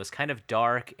 and it was kind of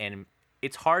dark, and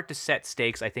it's hard to set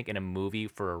stakes, I think, in a movie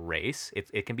for a race.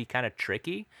 It can be kind of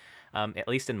tricky, at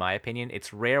least in my opinion.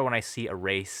 It's rare when I see a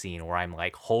race scene where I'm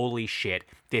like, holy shit,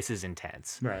 this is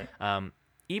intense. Right.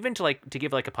 Even to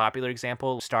give like a popular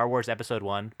example, Star Wars Episode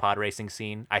 1 pod racing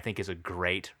scene, I think is a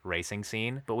great racing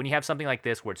scene. But when you have something like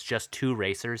this where it's just two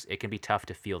racers, it can be tough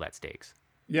to feel that stakes.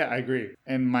 Yeah, I agree.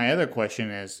 And my other question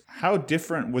is, how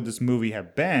different would this movie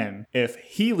have been if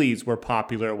Heelys were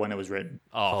popular when it was written?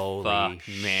 Oh, holy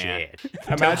shit.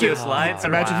 Imagine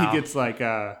he gets like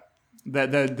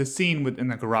the scene in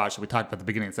the garage that we talked about at the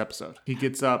beginning of this episode. He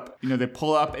gets up, they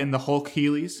pull up in the Hulk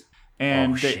Heelys.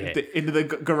 And into the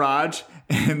garage,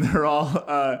 and they're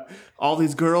all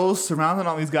these girls surrounding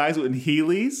all these guys with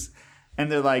Heelys.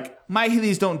 And they're like, my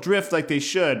Heelys don't drift like they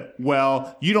should.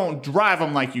 Well, you don't drive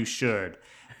them like you should.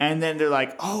 And then they're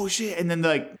like, oh, shit. And then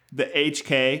the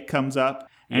HK comes up,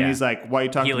 and he's like, why are you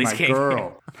talking Heelys to my King.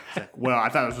 girl? It's like, well, I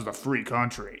thought this was a free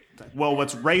country. It's like, well,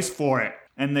 let's race for it.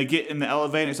 And they get in the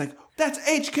elevator, and it's like, that's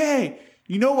HK.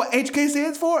 You know what HK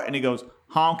stands for? And he goes,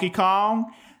 honky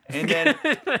Kong. And then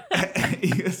he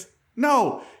goes,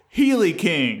 no, Heely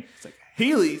King. It's like,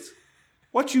 Heelys?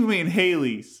 What you mean,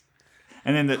 Haley's?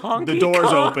 And then the doors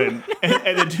Kong. open,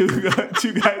 and the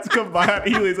two guys come by on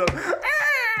Heelys.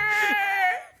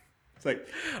 It's like,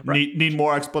 need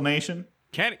more explanation?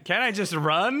 Can I just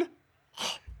run?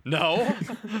 No.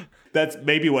 That's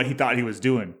maybe what he thought he was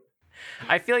doing.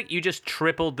 I feel like you just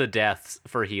tripled the deaths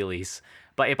for Heelys.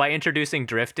 By introducing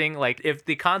drifting, like if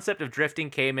the concept of drifting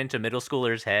came into middle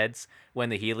schoolers' heads when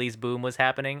the Heelys boom was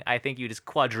happening, I think you just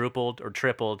quadrupled or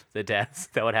tripled the deaths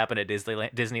that would happen at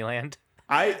Disneyland.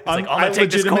 I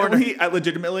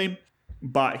legitimately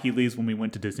bought Heelys when we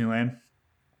went to Disneyland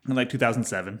in like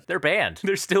 2007. They're banned.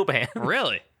 They're still banned.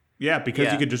 Really? Yeah,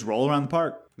 because you could just roll around the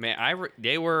park. Man,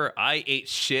 I ate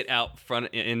shit out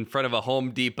in front of a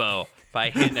Home Depot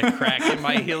by hitting a crack in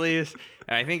my Heelys.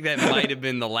 And I think that might have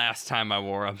been the last time I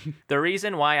wore them. The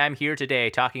reason why I'm here today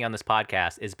talking on this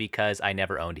podcast is because I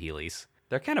never owned Heelys.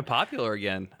 They're kind of popular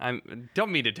again. I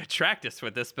don't mean to detract us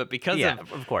with this, but because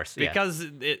of course, because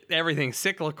everything's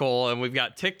cyclical and we've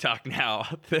got TikTok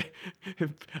now,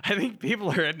 I think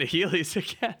people are into Heelys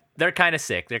again. They're kind of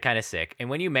sick. And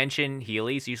when you mention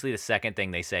Heelys, usually the second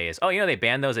thing they say is, "Oh, they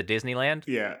banned those at Disneyland."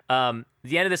 Yeah.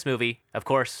 The end of this movie, of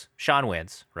course, Sean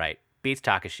wins, right? Beats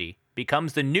Takashi,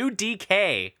 becomes the new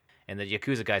DK, and the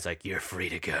Yakuza guy's like, "You're free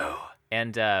to go."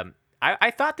 And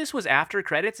I thought this was after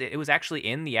credits. It was actually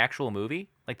in the actual movie,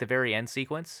 like the very end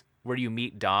sequence where you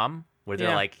meet Dom, where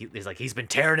they're like, he's been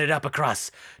tearing it up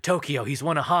across Tokyo. He's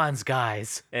one of Han's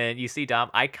guys. And you see Dom.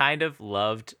 I kind of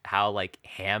loved how like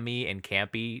hammy and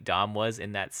campy Dom was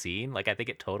in that scene. Like, I think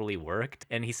it totally worked.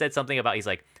 And he said something about, he's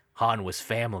like, Han was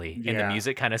family. And the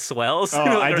music kind of swells.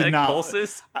 Oh, I did not.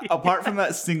 Pulses. Apart from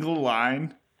that single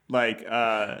line, like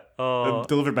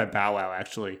delivered by Bow Wow,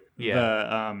 actually.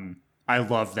 Yeah. I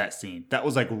loved that scene. That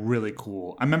was like really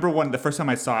cool. I remember the first time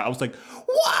I saw it, I was like,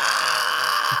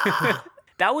 wow!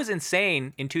 That was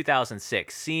insane in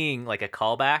 2006, seeing like a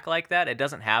callback like that. It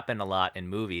doesn't happen a lot in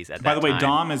movies at that time. By the way,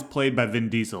 Dom is played by Vin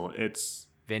Diesel. It's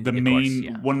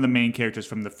one of the main characters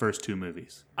from the first two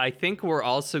movies. I think we're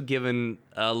also given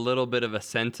a little bit of a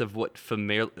sense of what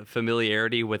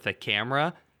familiarity with a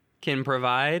camera can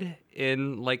provide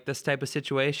in like this type of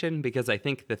situation, because I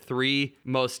think the three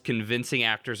most convincing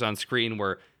actors on screen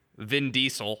were Vin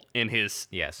Diesel in his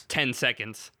 10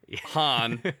 seconds,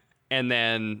 Han, and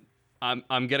then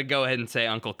I'm gonna go ahead and say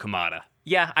Uncle Kamada.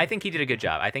 Yeah, I think he did a good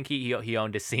job. I think he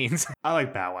owned his scenes. I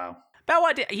like Bow Wow. Bow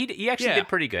Wow he actually did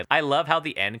pretty good. I love how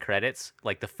the end credits,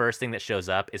 like the first thing that shows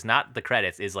up is not the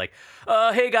credits, is like,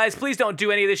 hey guys, please don't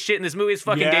do any of this shit in this movie. It's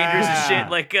fucking dangerous as shit.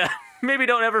 Like, maybe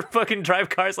don't ever fucking drive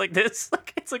cars like this.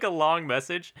 Like, it's like a long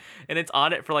message, and it's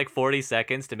on it for like 40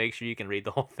 seconds to make sure you can read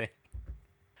the whole thing.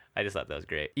 I just thought that was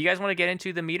great. You guys want to get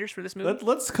into the meters for this movie?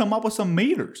 Let's come up with some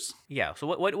meters. Yeah. So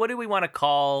what do we want to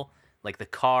call like the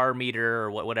car meter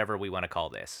or whatever we want to call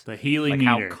this? The Healy like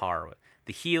meter.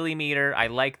 The Healy meter. I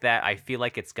like that. I feel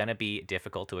like it's gonna be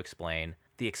difficult to explain.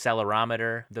 The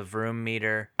accelerometer, the vroom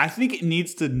meter. I think it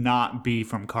needs to not be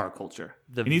from car culture.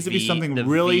 It needs to be something the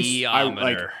really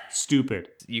like stupid.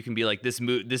 You can be like, this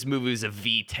movie is a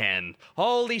V10.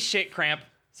 Holy shit, cramp.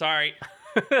 Sorry.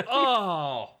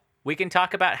 Oh. We can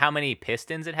talk about how many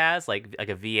pistons it has, like a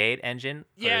V8 engine.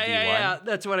 Yeah.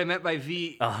 That's what I meant by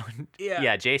V. Oh,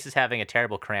 yeah. Jace is having a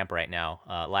terrible cramp right now,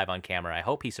 live on camera. I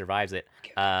hope he survives it.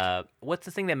 What's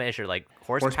the thing that measure, like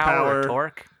horsepower or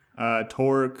torque?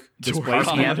 Torque,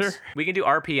 displacement. RPMs. We can do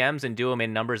RPMs and do them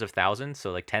in numbers of thousands,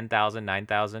 so like 10,000,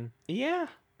 9,000. Yeah.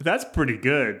 That's pretty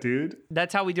good, dude.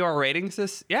 That's how we do our ratings.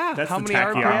 That's how many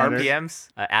RPMs?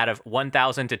 Out of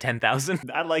 1,000 to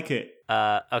 10,000. I like it.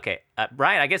 Okay.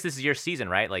 Brian, I guess this is your season,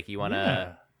 right? Like you want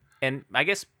to, and I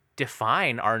guess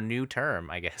define our new term,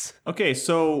 I guess. Okay,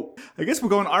 so I guess we're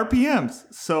going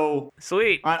RPMs. So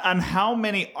sweet. On how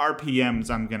many RPMs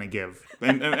I'm going to give.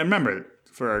 And remember,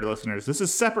 for our listeners, this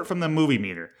is separate from the movie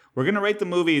meter. We're going to rate the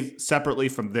movies separately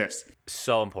from this.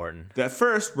 So important. At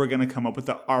first, we're going to come up with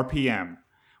the RPM,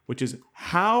 which is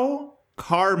how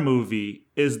car movie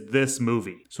is this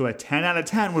movie. So a 10 out of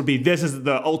 10 would be this is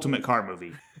the ultimate car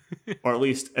movie. Or at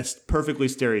least a perfectly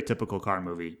stereotypical car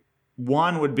movie.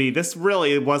 1 would be this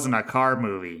really wasn't a car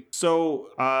movie. So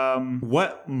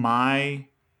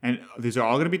and these are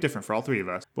all going to be different for all three of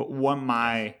us, but what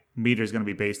my meter is going to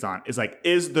be based on is like,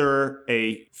 is there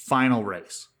a final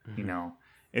race? Mm-hmm. You know,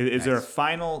 is there a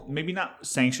final, maybe not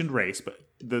sanctioned race, but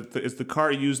is the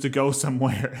car used to go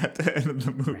somewhere at the end of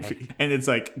the movie? Right. And it's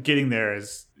like getting there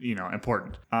is,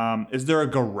 important. Is there a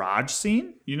garage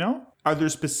scene? Are there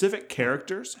specific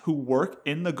characters who work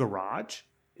in the garage?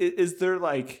 Is there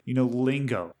like,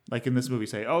 lingo? Like in this movie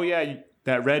say, oh yeah,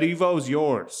 that red Evo's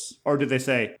yours. Or did they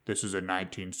say, this is a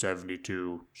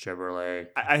 1972 Chevrolet?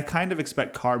 I kind of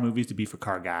expect car movies to be for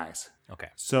car guys. Okay.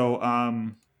 So,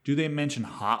 do they mention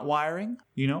hot wiring?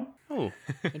 Oh,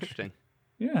 interesting.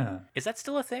 Yeah. Is that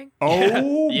still a thing?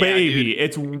 Oh, yeah, baby. dude.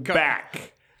 It's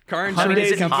back. Car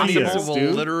insurance companies will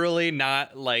dude. literally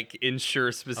not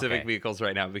insure specific vehicles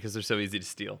right now because they're so easy to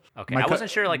steal. Okay, I wasn't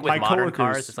sure with modern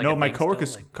cars. It's my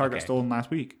coworker's car got stolen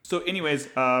last week. So, anyways,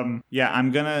 I'm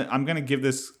gonna give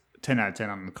this 10 out of 10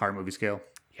 on the car movie scale.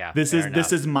 Yeah, this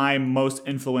is my most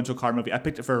influential car movie. I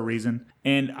picked it for a reason,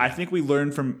 and I think we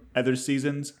learned from other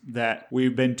seasons that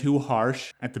we've been too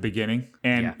harsh at the beginning.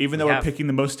 And even though we're picking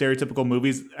the most stereotypical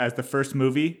movies as the first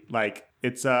movie,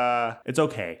 it's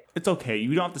okay. It's okay.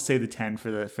 You don't have to say the 10 for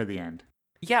the end.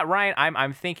 Yeah, Ryan,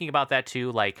 I'm thinking about that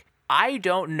too. Like, I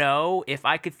don't know if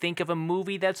I could think of a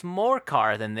movie that's more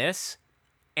car than this,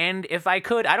 and if I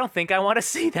could, I don't think I want to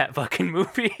see that fucking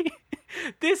movie.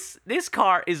 This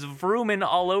car is vrooming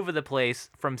all over the place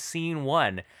from scene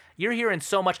 1. You're hearing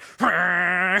so much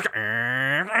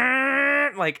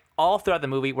like all throughout the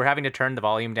movie. We're having to turn the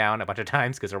volume down a bunch of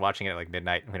times because we're watching it at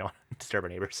midnight and we don't want to disturb our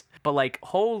neighbors. But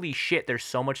holy shit, there's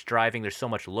so much driving. There's so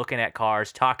much looking at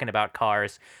cars, talking about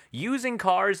cars, using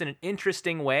cars in an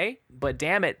interesting way. But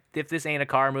damn it, if this ain't a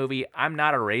car movie, I'm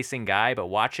not a racing guy, but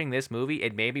watching this movie,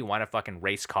 it made me want to fucking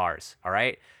race cars. All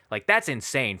right? That's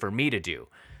insane for me to do.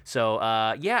 So,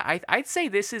 I'd say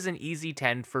this is an easy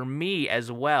 10 for me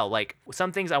as well.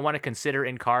 Some things I want to consider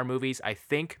in car movies, I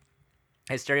think,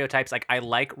 as stereotypes, I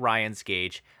like Ryan's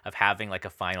gauge of having, a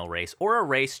final race or a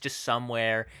race just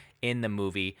somewhere in the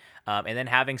movie, and then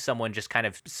having someone just kind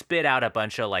of spit out a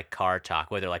bunch of, car talk,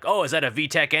 where they're like, oh, is that a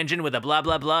VTEC engine with a blah,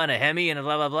 blah, blah, and a Hemi and a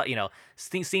blah, blah, blah,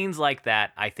 scenes like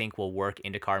that, I think, will work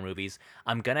into car movies.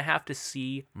 I'm going to have to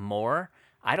see more.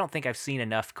 I don't think I've seen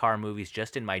enough car movies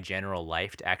just in my general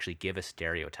life to actually give a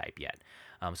stereotype yet.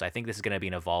 So I think this is going to be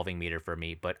an evolving meter for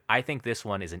me, but I think this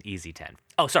one is an easy 10.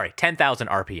 Oh, sorry, 10,000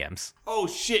 RPMs. Oh,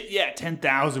 shit, yeah,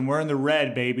 10,000. We're in the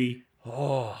red, baby.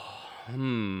 Oh,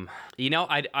 You know,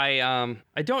 I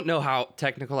don't know how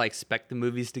technical I expect the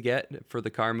movies to get for the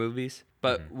car movies.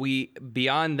 But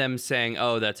beyond them saying,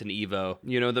 "Oh, that's an Evo,"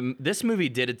 you know, this movie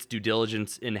did its due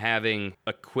diligence in having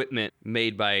equipment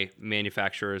made by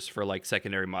manufacturers for like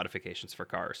secondary modifications for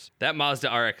cars. That Mazda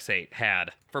RX-8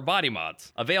 had, for body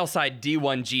mods, a Veilside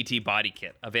D1 GT body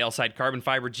kit, a Veilside carbon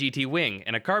fiber GT wing,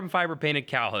 and a carbon fiber painted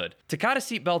cowl hood, Takata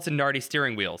seat belts, and Nardi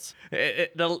steering wheels.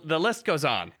 The list goes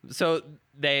on. So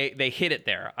they hit it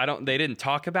there. They didn't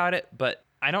talk about it, but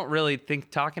I don't really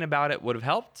think talking about it would have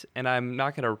helped, and I'm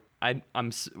not gonna.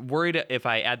 I'm worried if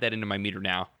I add that into my meter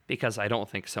now, because I don't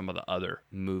think some of the other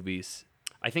movies.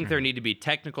 I think there need to be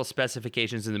technical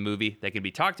specifications in the movie that can be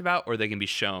talked about or they can be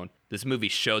shown. This movie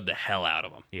showed the hell out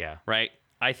of them. Yeah. Right?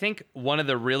 I think one of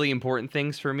the really important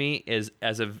things for me is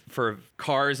for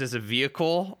cars as a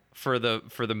vehicle for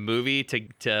the movie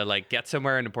to like get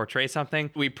somewhere and to portray something,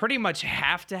 we pretty much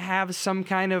have to have some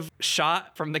kind of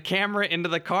shot from the camera into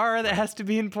the car that has to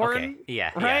be important. Okay.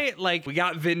 Yeah. Right? Yeah. Like we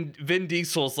got Vin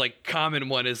Diesel's like common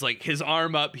one is like his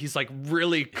arm up, he's like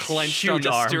really clenched on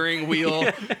the steering wheel.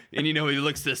 And you know, he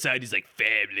looks to the side, he's like,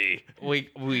 family.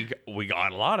 We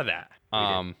got a lot of that.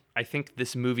 I think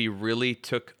this movie really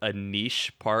took a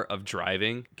niche part of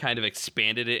driving, kind of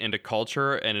expanded it into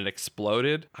culture, and it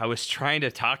exploded. I was trying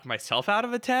to talk myself out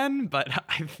of a 10, but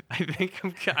I think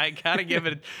I gotta give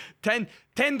it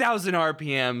 10,000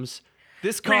 RPMs.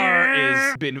 This car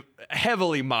has been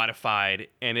heavily modified,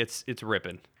 and it's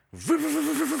ripping.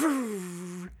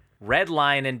 Red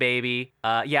lining, baby.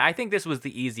 Yeah, I think this was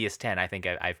the easiest 10 I think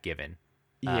I've given.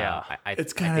 Yeah.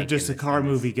 It's kind of just a car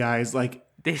movie, guys. Like,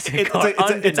 it's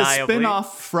a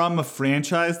spin-off from a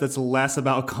franchise that's less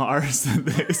about cars than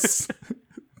this.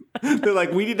 They're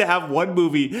like, we need to have one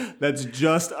movie that's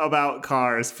just about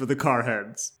cars for the car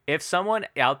heads. If someone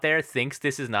out there thinks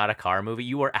this is not a car movie,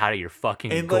 you are out of your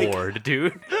fucking gourd,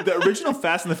 dude. The original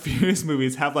Fast and the Furious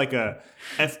movies have like a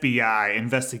FBI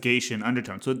investigation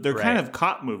undertone. So they're kind of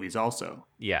cop movies also.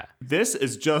 Yeah. This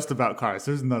is just about cars.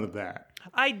 There's none of that.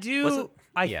 I do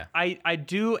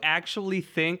actually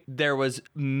think there was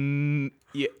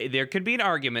there could be an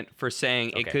argument for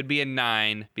saying it could be a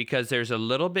 9 because there's a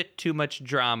little bit too much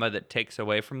drama that takes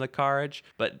away from the carriage,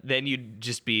 but then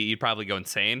you'd probably go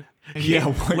insane.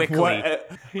 Yeah, quickly. What,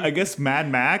 I guess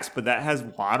Mad Max, but that has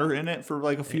water in it for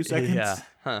like a few seconds. Yeah.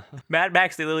 Huh. Mad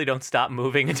Max, they literally don't stop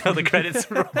moving until the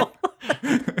credits roll.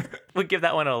 We'd give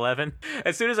that one an 11.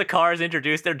 As soon as a car is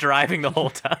introduced, they're driving the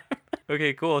whole time.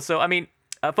 Okay, cool. So, I mean,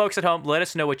 folks at home, let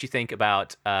us know what you think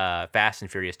about Fast and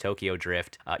Furious Tokyo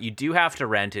Drift. You do have to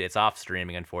rent it. It's off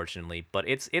streaming, unfortunately, but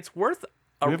it's worth.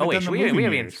 We haven't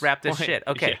even wrapped this shit.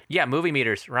 Okay, yeah, movie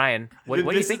meters. Ryan, what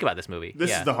do you think about this movie?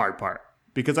 This is the hard part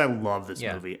because I love this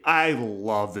movie. I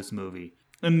love this movie.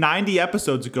 And 90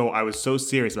 episodes ago, I was so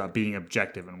serious about being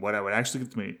objective and what I would actually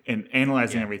get to me and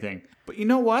analyzing everything. But you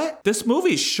know what? This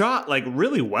movie's shot like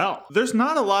really well. There's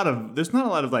not a lot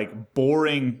of like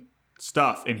boring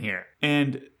stuff in here.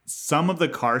 And some of the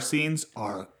car scenes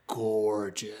are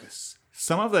gorgeous.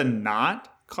 Some of the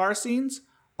not car scenes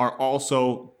are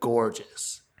also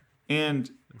gorgeous.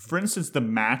 And for instance, the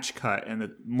match cut, and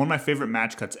one of my favorite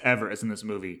match cuts ever is in this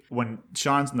movie. When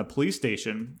Sean's in the police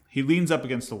station, he leans up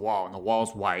against the wall, and the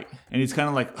wall's white. And he's kind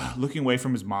of like looking away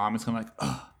from his mom. It's kind of like,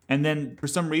 ugh. And then for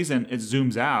some reason, it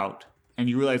zooms out, and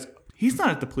you realize he's not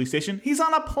at the police station. He's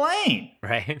on a plane.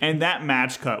 Right. And that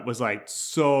match cut was like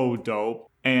so dope.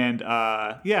 And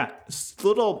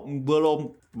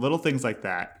little things like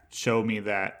that show me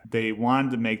that they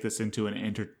wanted to make this into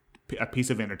a piece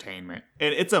of entertainment.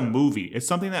 And it's a movie. It's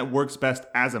something that works best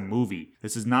as a movie.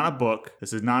 This is not a book.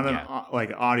 This is not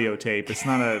an audio tape. It's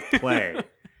not a play.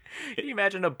 Can you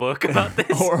imagine a book about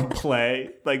this? Or a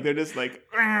play. Like they're just like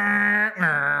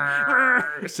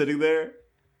sitting there.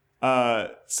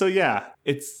 So yeah,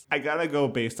 I gotta go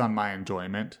based on my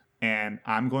enjoyment. And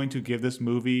I'm going to give this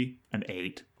movie an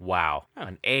 8. Wow.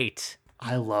 An 8.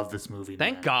 I love this movie.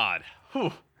 Thank God.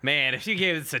 Whew. Man, if you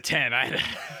gave this a 10, I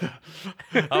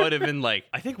would have been like,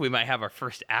 I think we might have our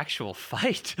first actual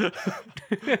fight.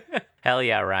 Hell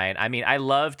yeah, Ryan. I mean, I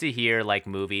love to hear like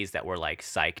movies that we're like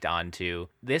psyched onto.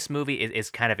 This movie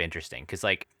is kind of interesting because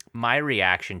like my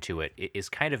reaction to it is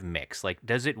kind of mixed. Like,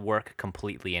 does it work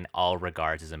completely in all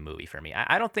regards as a movie for me?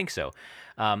 I don't think so.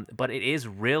 But it is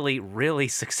really, really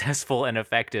successful and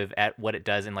effective at what it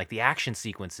does in like the action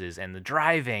sequences and the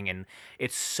driving. And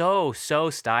it's so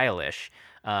stylish.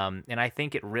 And I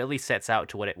think it really sets out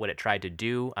to what it tried to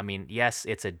do. I mean, yes,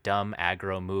 it's a dumb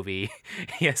aggro movie.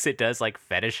 Yes, it does like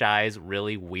fetishize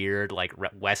really weird like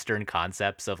Western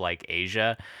concepts of like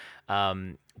Asia.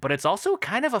 But it's also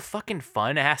kind of a fucking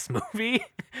fun ass movie.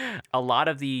 A lot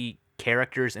of the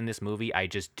characters in this movie I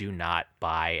just do not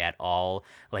buy at all.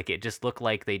 Like, it just looked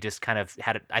like they just kind of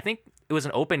had I think it was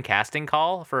an open casting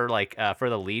call for for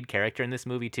the lead character in this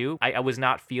movie too. I was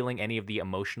not feeling any of the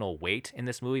emotional weight in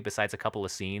this movie besides a couple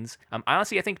of scenes.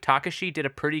 Honestly, I think Takashi did a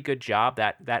pretty good job,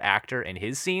 that actor, in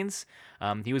his scenes.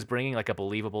 He was bringing like a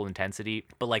believable intensity,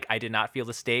 but like I did not feel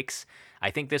the stakes. I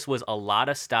think this was a lot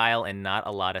of style and not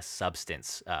a lot of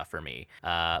substance for me.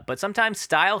 But sometimes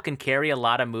style can carry a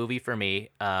lot of movie for me.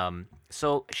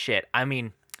 So shit, I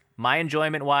mean, my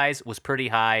enjoyment wise was pretty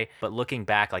high, but looking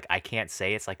back, like I can't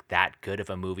say it's like that good of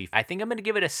a movie. I think I'm going to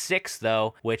give it a 6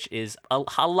 though, which is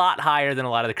a lot higher than a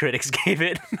lot of the critics gave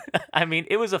it. I mean,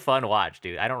 it was a fun watch,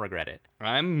 dude. I don't regret it.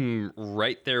 I'm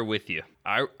right there with you.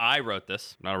 I wrote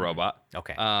this, not a robot.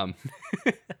 Okay.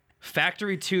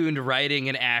 Factory tuned writing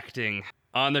and acting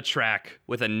on the track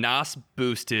with a NOS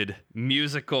boosted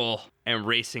musical and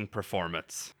racing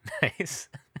performance. Nice.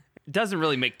 Doesn't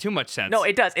really make too much sense. No,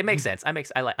 it does. It makes sense. I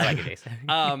like it, Jason.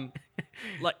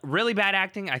 Like really bad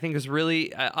acting, I think is really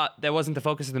that wasn't the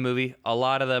focus of the movie. A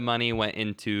lot of the money went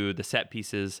into the set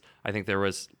pieces. I think there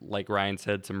was, like Ryan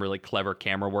said, some really clever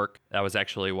camera work. That was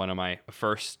actually one of my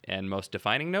first and most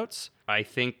defining notes. I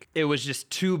think it was just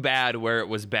too bad where it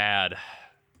was bad.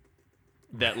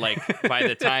 That like by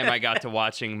the time I got to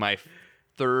watching my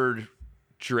third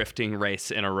drifting race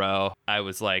in a row, I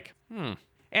was like,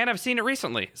 And I've seen it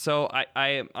recently, so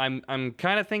I'm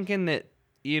kind of thinking that,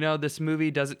 you know, this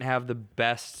movie doesn't have the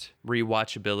best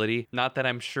rewatchability. Not that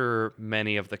I'm sure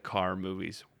many of the car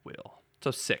movies will.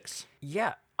 So 6.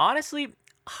 Yeah, honestly,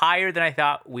 higher than I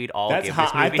thought we'd all That's give how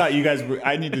this movie. I thought you guys were.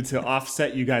 I needed to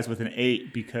offset you guys with an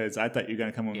 8 because I thought you were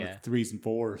gonna come in with 3s and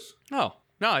 4s. Oh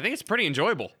no, I think it's pretty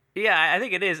enjoyable. Yeah, I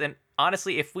think it is. And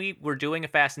honestly, if we were doing a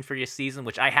Fast and Furious season,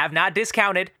 which I have not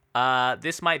discounted,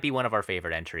 this might be one of our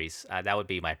favorite entries. That would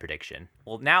be my prediction.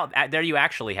 Well, now, there you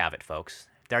actually have it, folks.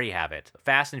 There you have it.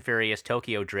 Fast and Furious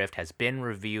Tokyo Drift has been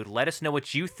reviewed. Let us know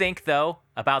what you think, though,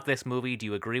 about this movie. Do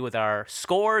you agree with our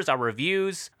scores, our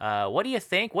reviews? What do you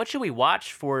think? What should we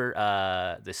watch for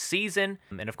the season?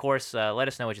 And, of course, let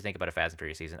us know what you think about a Fast and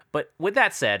Furious season. But with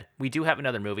that said, we do have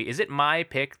another movie. Is it my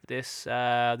pick this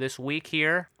week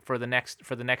here for the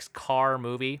next car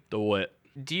movie? The what?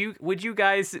 Would you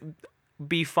guys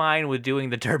be fine with doing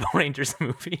the Turbo Rangers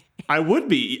movie? I would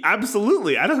be.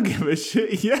 Absolutely. I don't give a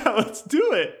shit. Yeah, let's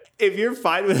do it. If you're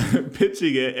fine with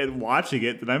pitching it and watching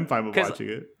it, then I'm fine with watching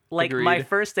it. Like, Agreed. my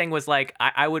first thing was like,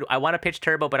 I want to pitch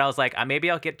Turbo, but I was like, maybe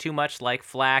I'll get too much like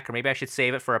flack, or maybe I should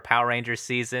save it for a Power Rangers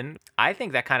season. I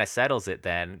think that kind of settles it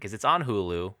then, because it's on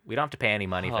Hulu. We don't have to pay any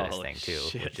money for this thing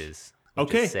too, which is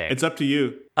okay. Sick. It's up to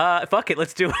you. Fuck it,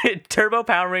 let's do it. Turbo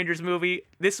Power Rangers movie.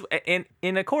 This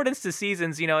in accordance to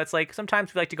seasons, you know, it's like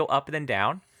sometimes we like to go up and then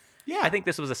down. Yeah. I think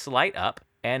this was a slight up,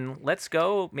 and let's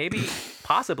go maybe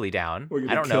possibly down.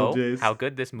 I don't know how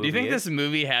good this movie is. Do you think this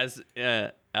movie has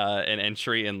an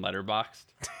entry in Letterboxd?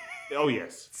 Oh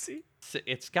yes. See?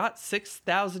 It's got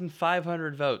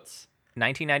 6,500 votes.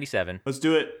 1997. Let's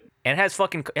do it. And it has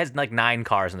like 9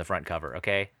 cars in the front cover,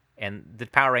 okay? And the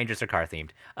Power Rangers are car themed.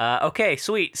 Okay,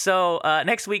 sweet. So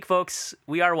next week, folks,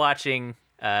 we are watching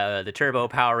the Turbo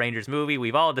Power Rangers movie.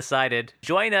 We've all decided.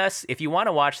 Join us if you want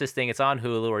to watch this thing. It's on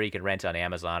Hulu, or you can rent it on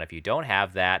Amazon if you don't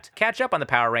have that. Catch up on the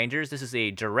Power Rangers. This is a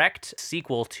direct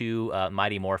sequel to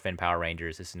Mighty Morphin Power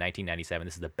Rangers. This is 1997.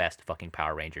 This is the best fucking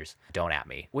Power Rangers. Don't at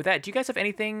me. With that, do you guys have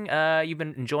anything you've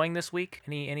been enjoying this week?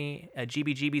 Any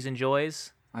GBGBs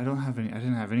enjoys? I don't have any. I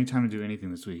didn't have any time to do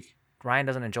anything this week. Ryan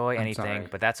doesn't enjoy anything, sorry.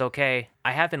 but that's okay.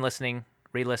 I have been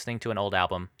re-listening to an old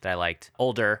album that I liked,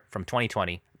 older, from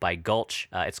 2020 by Gulch.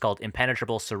 It's called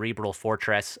Impenetrable Cerebral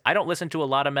Fortress. I don't listen to a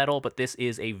lot of metal, but this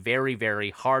is a very,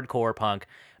 very hardcore punk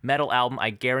metal album.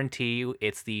 I guarantee you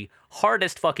it's the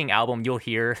hardest fucking album you'll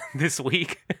hear this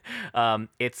week.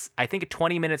 It's, I think,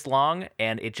 20 minutes long,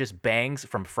 and it just bangs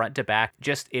from front to back.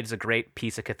 It's a great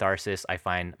piece of catharsis I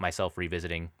find myself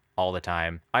revisiting all the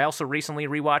time. I also recently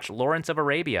rewatched Lawrence of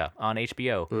Arabia on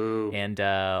HBO. Ooh. And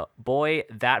boy,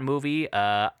 that movie,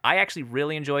 I actually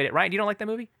really enjoyed it. Ryan, you don't like that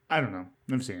movie? I don't know.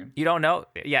 Never seen it. You don't know?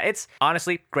 Yeah, it's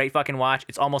honestly great fucking watch.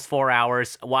 It's almost 4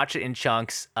 hours. Watch it in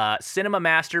chunks. Cinema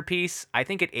masterpiece. I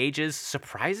think it ages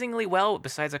surprisingly well,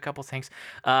 besides a couple things.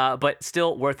 But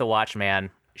still worth a watch,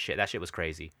 man. Shit, that shit was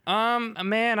crazy.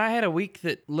 Man, I had a week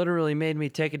that literally made me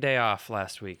take a day off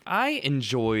last week. I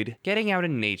enjoyed getting out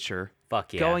in nature.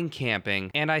 Fuck yeah. Going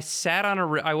camping, and I sat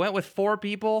on I went with 4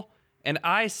 people, and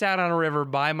I sat on a river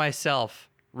by myself,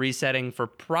 resetting for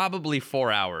probably 4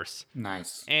 hours.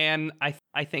 Nice. And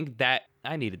I think that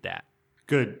I needed that.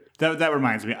 Good. That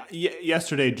reminds me.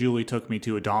 Yesterday, Julie took me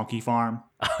to a donkey farm.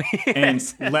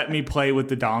 Yes. and let me play with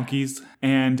the donkeys.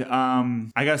 And I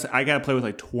gotta play with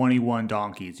like 21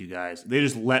 donkeys, you guys. They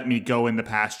just let me go in the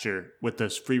pasture with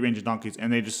those free range donkeys,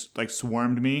 and they just like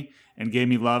swarmed me and gave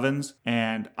me lovin's,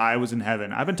 and I was in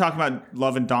heaven. I've been talking about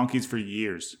loving donkeys for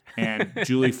years, and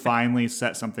Julie finally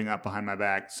set something up behind my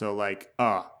back. So like,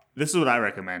 this is what I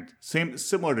recommend.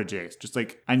 Similar to Jace, just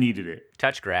like I needed it.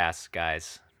 Touch grass,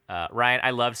 guys. Ryan,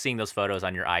 I loved seeing those photos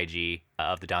on your IG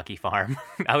of the donkey farm.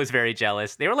 I was very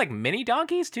jealous. They were like mini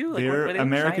donkeys too. Like, They're were they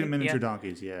American shiny? miniature Yeah.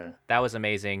 donkeys, yeah. That was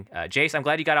amazing. Jace, I'm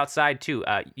glad you got outside too.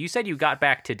 You said you got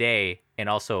back today and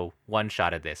also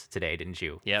one-shotted this today, didn't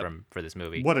you? Yep. For this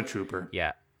movie. What a trooper.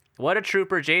 Yeah. What a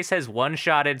trooper. Jace has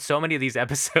one-shotted so many of these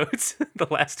episodes the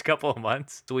last couple of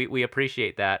months. So we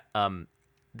appreciate that.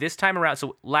 This time around,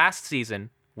 so last season,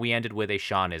 we ended with a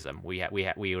Seanism.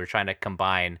 We were trying to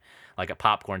combine like a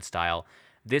popcorn style.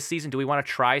 This season, do we want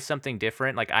to try something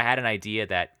different? Like I had an idea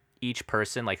that each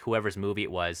person, like whoever's movie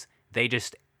it was, they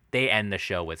end the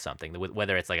show with something,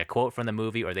 whether it's like a quote from the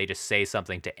movie or they just say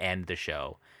something to end the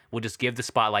show. We'll just give the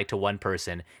spotlight to one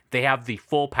person. They have the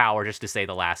full power just to say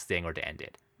the last thing or to end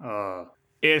it.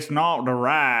 It's not the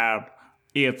ride,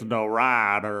 it's the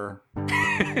rider.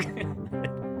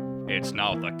 It's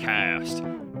not the cast,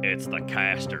 it's the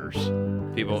casters.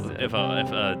 People, if a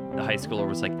high schooler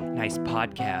was like, nice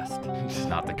podcast. It's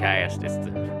not the cast.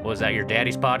 Was that your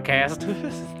daddy's podcast?